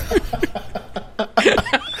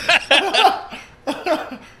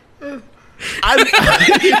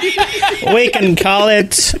 We can call it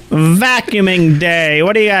Vacuuming Day.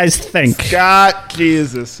 What do you guys think? God,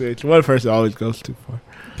 Jesus, one person always goes too far.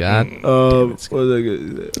 God, I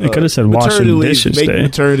could have said washing dishes Make day.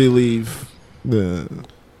 maternity leave.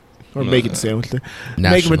 Or making sandwich day. Make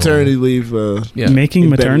National- maternity leave. Making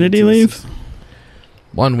maternity leave?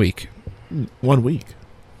 1 week. 1 week.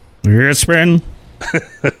 It's been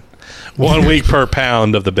 1 week per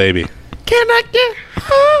pound of the baby. Can I get?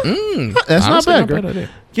 That's not bad, girl. idea.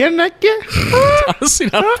 Can I get? Honestly,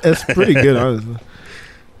 not. That's pretty good, honestly.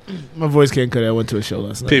 My voice can't cut it. I went to a show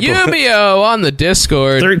last night. Yumio on the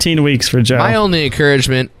Discord. 13 weeks for Joe. My only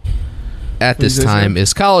encouragement at this time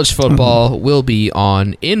is college football will be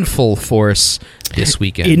on in full force this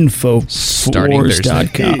weekend. Starting Thursday.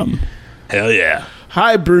 Infowars.com. Hell yeah.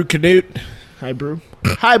 Hi, Brew Canute. Hi, Brew.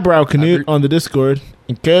 Hi, Brow Canute on the Discord.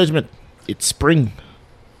 Encouragement. It's spring.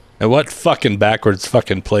 And what fucking backwards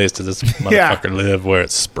fucking place does this motherfucker live where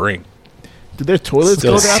it's spring? Did their toilets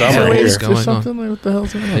Still go down summer the here. waste or something? Like, what the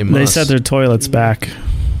hell's going on? They set their toilets back.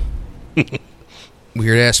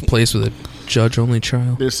 Weird ass place with a judge only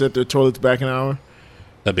trial. They set their toilets back an hour.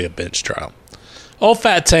 That'd be a bench trial. Old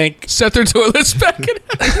Fat Tank. Set their toilets back in.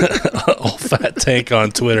 Old Fat Tank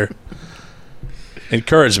on Twitter.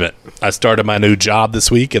 Encouragement. I started my new job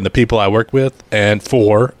this week, and the people I work with and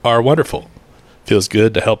for are wonderful. Feels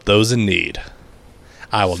good to help those in need.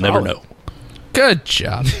 I will never know. Good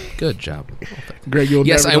job. Good job. Greg, you'll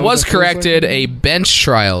Yes, never I know was what that feels corrected. like? A bench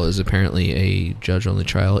trial is apparently a judge-only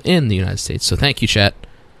trial in the United States. So thank you, chat.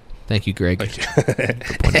 Thank you, Greg.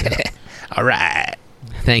 All right.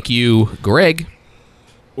 Thank you, Greg.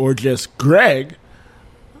 Or just Greg.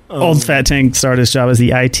 Old Fat Tank started his job as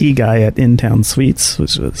the IT guy at In-Town Suites,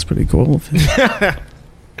 which was pretty cool.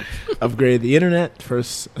 Upgrade the internet.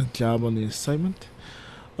 First job on the assignment.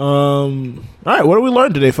 All right, what did we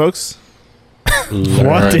learn today, folks?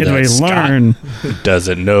 What did we learn?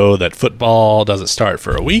 Doesn't know that football doesn't start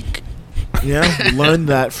for a week. Yeah, we learned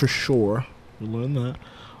that for sure. We learned that.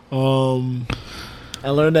 I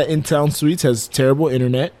learned that In-Town Suites has terrible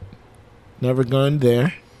internet. Never gone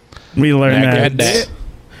there. We learned that.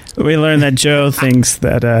 We learned that Joe thinks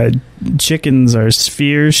that chickens are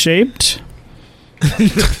sphere-shaped.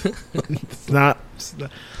 It's not.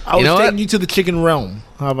 I was taking you to the chicken realm.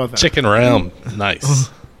 How about that? Chicken realm. Nice.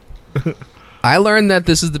 I learned that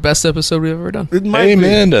this is the best episode we've ever done.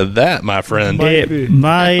 Amen to that, my friend. It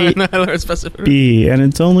might it's best be, and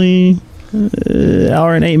it's only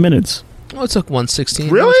hour and 8 minutes. Oh, it took 116.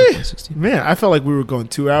 Really? Man, I felt like we were going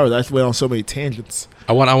 2 hours. I went on so many tangents.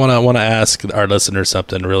 I want to ask our listeners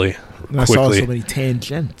something really I quickly. saw so many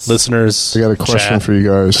tangents. Listeners, I got a question chat, for you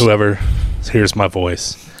guys. Whoever hears my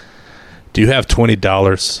voice, do you have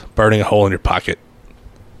 $20 burning a hole in your pocket?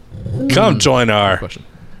 Come join our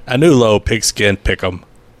a new low pigskin pick'em.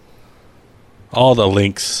 All the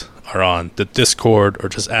links are on the Discord, or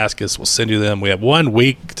just ask us. We'll send you them. We have 1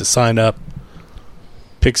 week to sign up.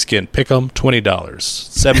 Pigskin pick'em, $20.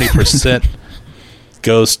 70%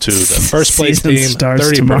 goes to the first place Season team.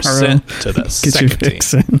 starts 30% to the second team.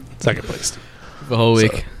 in. Second place. The whole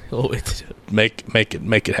week. So, make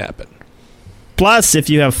it happen. Plus, if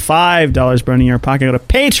you have $5 burning your pocket, go to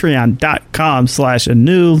patreon.com/a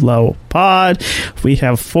new low pod. We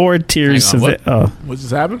have 4 tiers of it. What's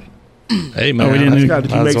this happen? Hey, man. we didn't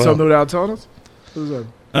Did you make something without telling us? What was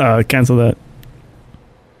that? Cancel that.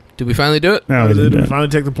 Did we finally do it? No, we didn't do it. Finally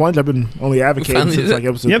take the plunge. I've been only advocating since like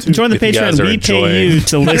episode 2. Join the Patreon. We pay you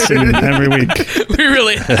to listen every week. We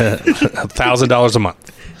really $1,000 a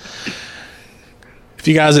month. If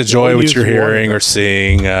you guys enjoy what you're hearing or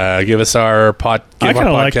seeing, give us our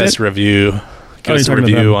podcast review. Give us a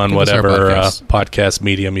review on whatever podcast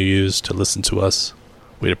medium you use to listen to us.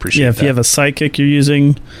 We'd appreciate that. If you have a sidekick you're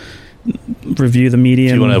using, review the medium.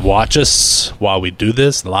 If you want to watch us while we do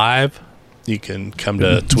this live, you can come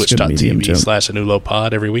to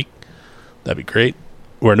twitch.tv/anulopod every week. That'd be great.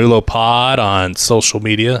 We're Anulopod on social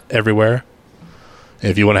media everywhere. And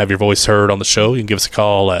if you want to have your voice heard on the show, you can give us a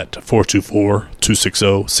call at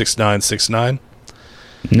 424-260-6969.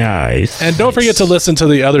 Nice. And don't forget to listen to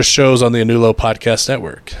the other shows on the Anulo Podcast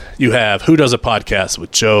Network. You have Who Does a Podcast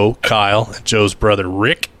with Joe, Kyle, and Joe's brother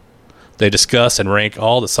Rick. They discuss and rank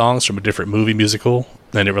all the songs from a different movie musical,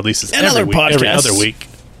 and it releases every other week.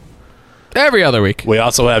 Every other week. We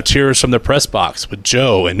also have Cheers from the Press Box with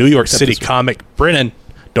Joe and New York City comic Brennan.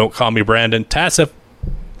 Don't call me Brandon Tassif.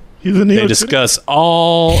 They discuss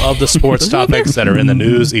all of the sports topics that are in the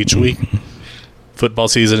news each week. Football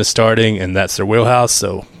season is starting, and that's their wheelhouse.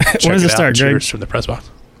 So check it out. Cheers from the Press Box.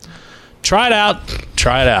 Try it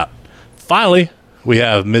out. Finally, we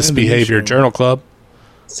have Misbehavior Journal Club.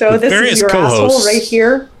 So this is your asshole right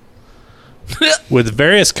here. With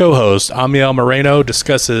various co-hosts, Amiel Moreno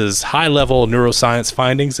discusses high-level neuroscience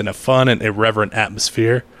findings in a fun and irreverent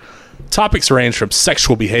atmosphere. Topics range from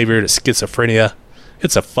sexual behavior to schizophrenia.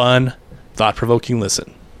 It's a fun, thought-provoking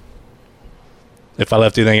listen. If I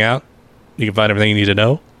left anything out, you can find everything you need to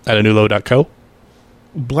know at anulo.co.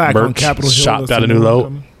 Black Merch, on Capitol Hill.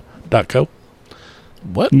 shop.anulo.co.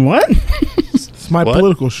 What? It's my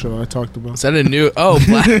political show I talked about. Is that a new... Oh,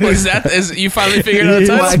 Black. Was that... Is, you finally figured out the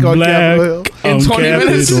title? Black on Capitol Hill. In 20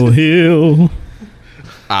 minutes? Capitol Hill.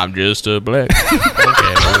 I'm just a black.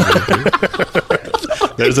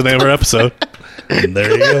 There's the name of our episode. And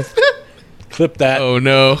there you go. Clip that. Oh,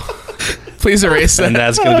 no. Please erase that. And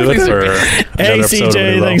that's going to do it for Hey, another episode of CJ,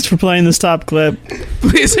 Anulo. thanks for playing this top clip.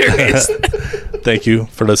 Please erase that. Thank you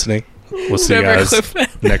for listening. We'll see you Never guys clip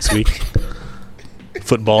that. next week.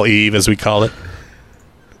 Football Eve, as we call it.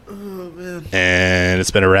 Oh, man. And it's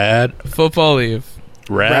been a rad Football Eve.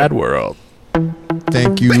 Rad world.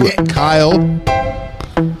 Thank you, Kyle.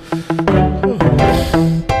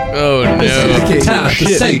 Oh, no. Time to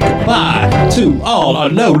say goodbye to all our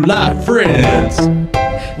low-life friends.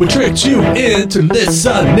 We tricked you into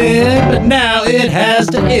listening, but now it has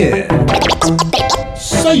to end.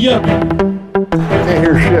 See ya. Can't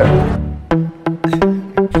hear shit.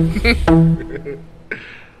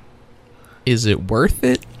 Is it worth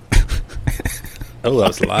it? Oh, that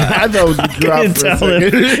was live. I thought it was a drop for a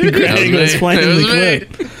second. Greg was playing the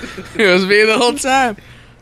clip. It was me the whole time.